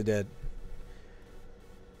 uniform's officially dead.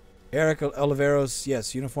 Eric Oliveros,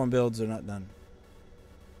 yes, uniform builds are not done.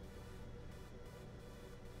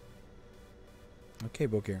 Okay,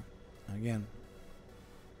 Bokir. Again,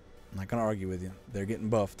 I'm not going to argue with you. They're getting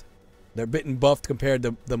buffed. They're getting buffed compared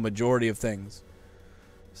to the majority of things.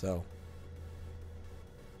 So.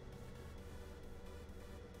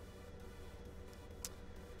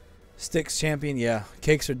 Sticks champion, yeah.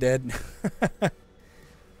 Cakes are dead.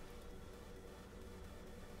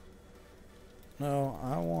 No,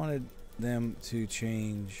 I wanted them to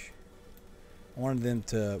change. I wanted them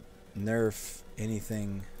to nerf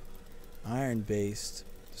anything iron based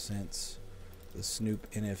since the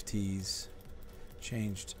Snoop NFTs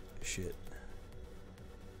changed shit.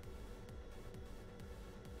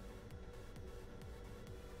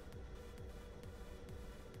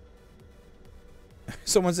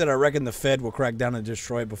 Someone said I reckon the Fed will crack down and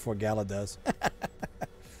destroy it before Gala does.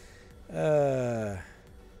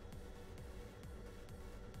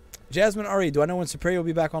 Jasmine Ari, do I know when Superior will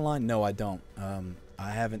be back online? No, I don't. I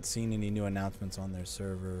haven't seen any new announcements on their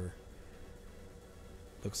server.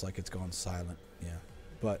 Looks like it's gone silent. Yeah,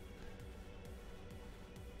 but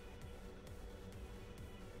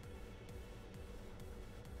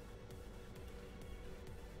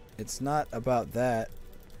it's not about that.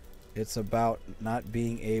 It's about not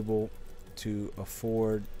being able to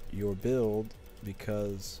afford your build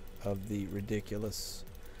because of the ridiculous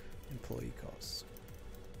employee costs.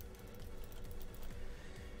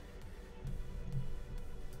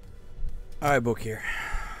 Alright, book here.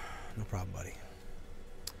 No problem, buddy.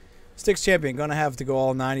 Sticks champion. Gonna have to go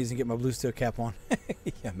all 90s and get my blue steel cap on.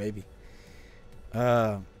 Yeah, maybe.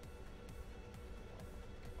 Hope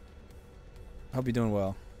you're doing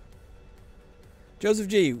well. Joseph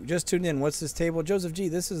G, just tuned in. What's this table? Joseph G,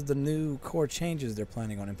 this is the new core changes they're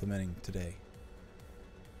planning on implementing today.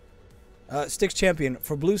 Sticks champion.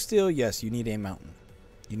 For blue steel, yes, you need a mountain.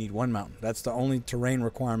 You need one mountain. That's the only terrain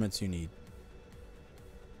requirements you need.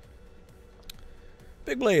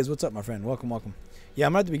 Big Blaze, what's up, my friend? Welcome, welcome. Yeah,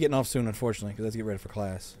 I'm going to have to be getting off soon, unfortunately, because I have to get ready for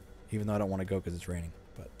class. Even though I don't want to go because it's raining.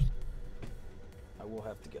 But I will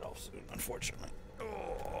have to get off soon, unfortunately.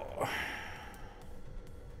 Oh.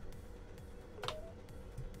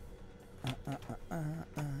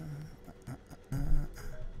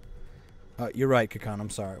 You're right, Kakan. I'm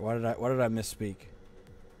sorry. Why did I misspeak?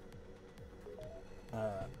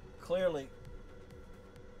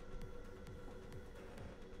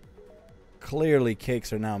 Clearly,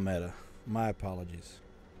 cakes are now meta. My apologies.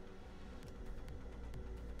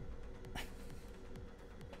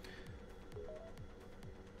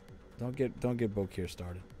 Don't get Bokir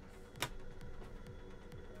started.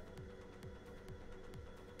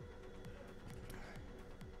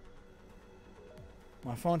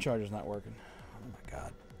 My phone charger's not working. Oh my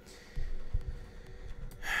god.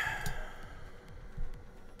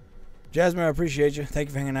 Jasmine, I appreciate you. Thank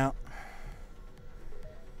you for hanging out.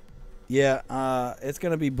 Yeah, it's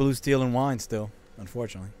gonna be blue steel and wine still,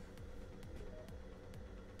 unfortunately.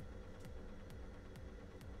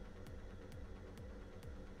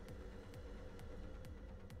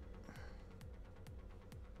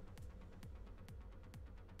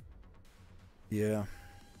 Yeah.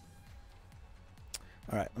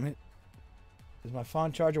 All right, is my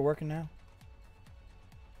phone charger working now?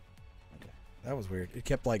 Okay, that was weird. It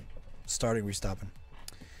kept like starting, restopping.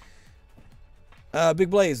 Big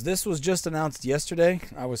Blaze, this was just announced yesterday.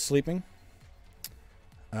 I was sleeping.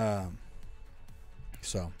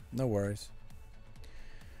 So no worries.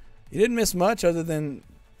 You didn't miss much other than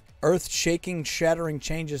earth-shaking, shattering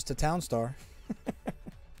changes to Townstar.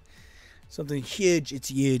 Something huge. It's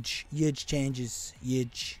huge. Huge changes.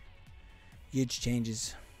 Huge. Huge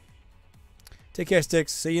changes. Take care,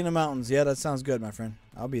 Sticks. See you in the mountains. Yeah, that sounds good, my friend.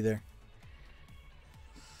 I'll be there.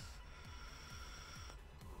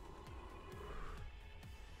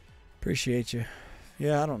 Appreciate you.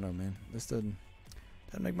 Yeah, I don't know, man. This doesn't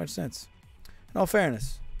make much sense. In all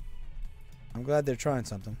fairness, I'm glad they're trying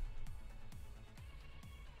something.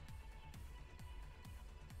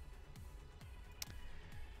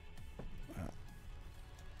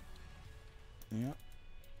 Yeah.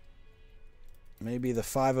 Maybe the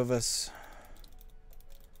 5 of us.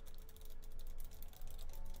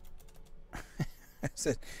 I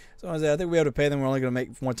said, I think we have to pay them. We're only going to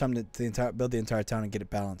make more time to build the entire town and get it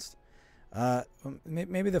balanced.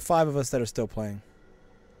 Maybe the 5 of us that are still playing.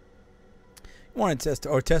 Morning test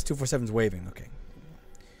or test 247's waving. Okay.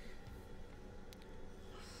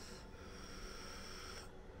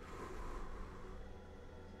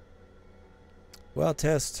 Well,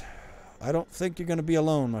 test. I don't think you're going to be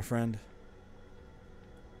alone, my friend.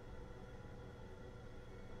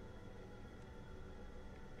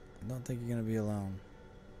 I don't think you're going to be alone.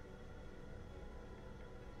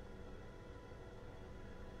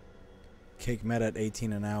 Cake met at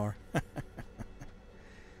 18 an hour.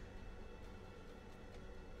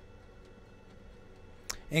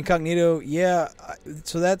 Incognito, yeah.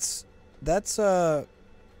 So that's I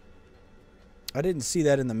didn't see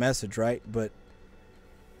that in the message, right? But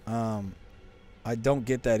I don't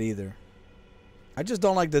get that either. I just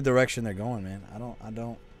don't like the direction they're going, man. I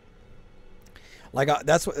don't like.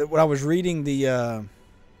 That's what I was reading the.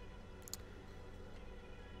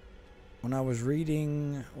 When I was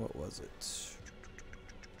reading, what was it?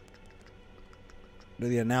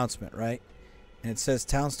 The announcement, right? And it says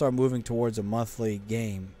Townstar moving towards a monthly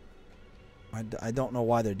game. I don't know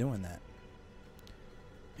why they're doing that.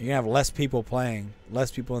 You're gonna have less people playing,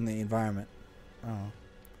 less people in the environment. Oh.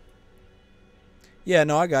 Yeah,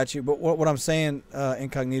 no, I got you. But what I'm saying,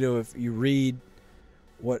 Incognito, if you read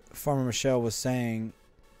what Farmer Michelle was saying,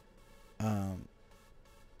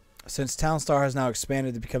 since Townstar has now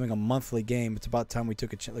expanded to becoming a monthly game, it's about time we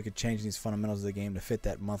took a look at changing these fundamentals of the game to fit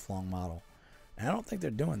that month-long model. And I don't think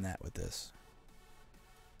they're doing that with this.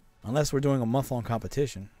 Unless we're doing a month-long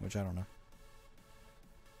competition, which I don't know.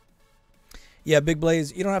 Yeah, Big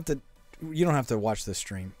Blaze, you don't have to watch this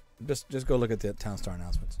stream. Just go look at the Townstar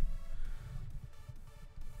announcements.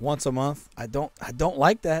 Once a month, I don't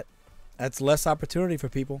like that. That's less opportunity for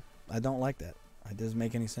people. I don't like that. It doesn't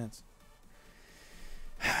make any sense.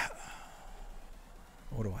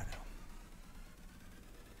 What do I know?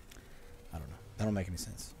 I don't know. That don't make any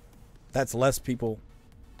sense. That's less people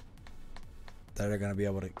that are going to be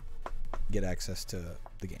able to get access to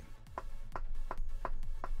the game.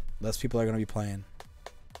 Less people are going to be playing.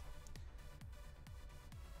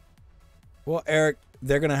 Well, Eric,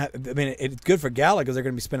 they're going to have... I mean, it's good for Gala because they're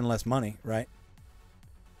going to be spending less money, right?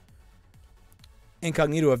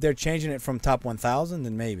 Incognito, if they're changing it from top 1,000,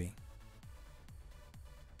 then maybe.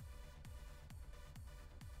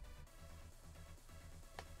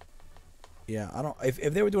 Yeah, I don't...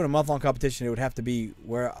 If they were doing a month-long competition, it would have to be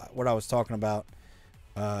where what I was talking about,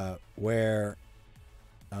 where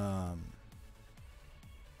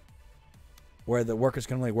the workers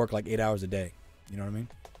can only work like 8 hours a day. You know what I mean?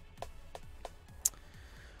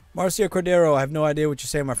 Marcia Cordero, I have no idea what you're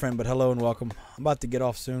saying, my friend, but hello and welcome. I'm about to get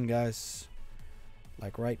off soon, guys.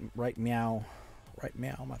 Like right meow. Right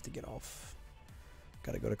meow, I'm about to get off.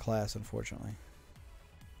 Got to go to class, unfortunately.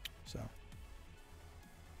 So,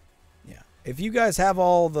 yeah. If you guys have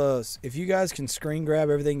all the... If you guys can screen grab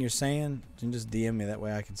everything you're saying, then just DM me. That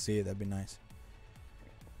way I can see it. That'd be nice.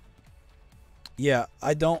 Yeah,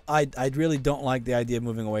 I really don't like the idea of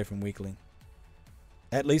moving away from weekly.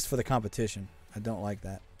 At least for the competition. I don't like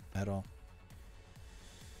that at all.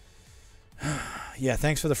 Yeah,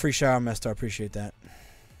 thanks for the free shower, Mestar. I appreciate that.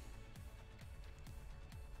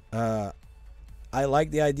 I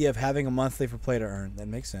like the idea of having a monthly for play to earn. That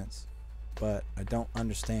makes sense. But I don't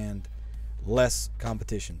understand less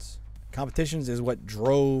competitions. Competitions is what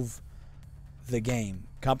drove the game.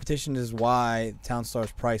 Competition is why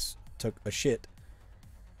Townstar's price took a shit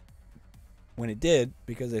when it did,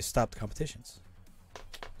 because they stopped competitions.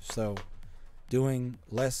 So doing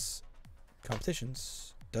less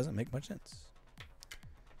competitions doesn't make much sense.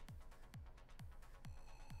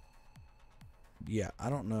 Yeah, I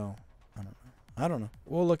don't know. I don't know.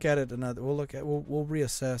 We'll look at it another. We'll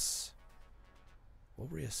reassess. We'll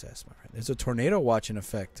reassess, my friend. There's a tornado watch in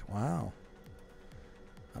effect. Wow.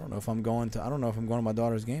 I don't know if I'm going to my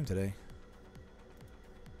daughter's game today.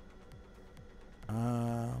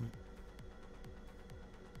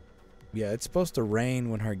 Yeah, it's supposed to rain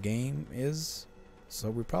when her game is, so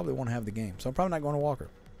we probably won't have the game. So I'm probably not going to walk her.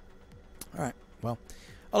 All right. Well,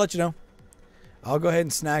 I'll let you know. I'll go ahead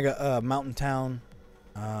and snag a Mountain Town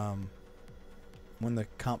when the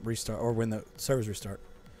comp restart or when the servers restart.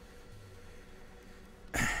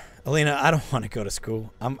 Alina, I don't want to go to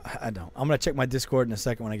school. I don't. I'm going to check my Discord in a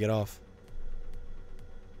second when I get off.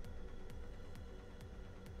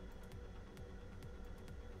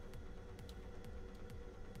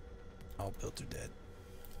 All builds are dead.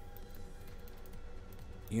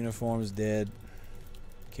 Uniforms dead.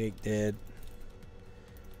 Cake dead.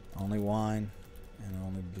 Only wine and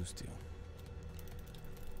only blue steel.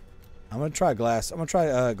 I'm gonna try glass. I'm gonna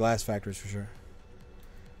try glass factories for sure.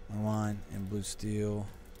 Wine and blue steel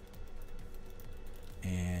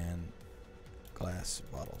and glass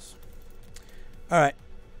bottles. All right.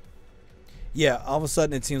 Yeah, all of a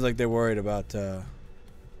sudden it seems like they're worried about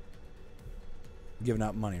giving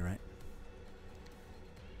out money, right?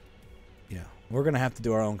 Yeah, we're going to have to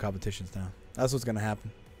do our own competitions now. That's what's going to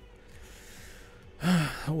happen.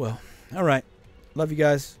 Oh, well. All right. Love you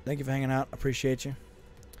guys. Thank you for hanging out. Appreciate you.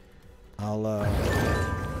 I'll,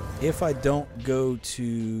 if I don't go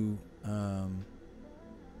to,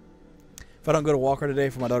 Walker today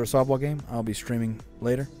for my daughter's softball game, I'll be streaming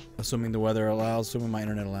later, assuming the weather allows, assuming my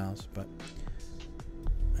internet allows. But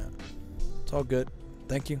yeah, it's all good.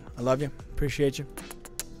 Thank you. I love you. Appreciate you.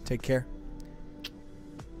 Take care.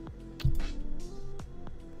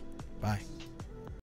 Bye.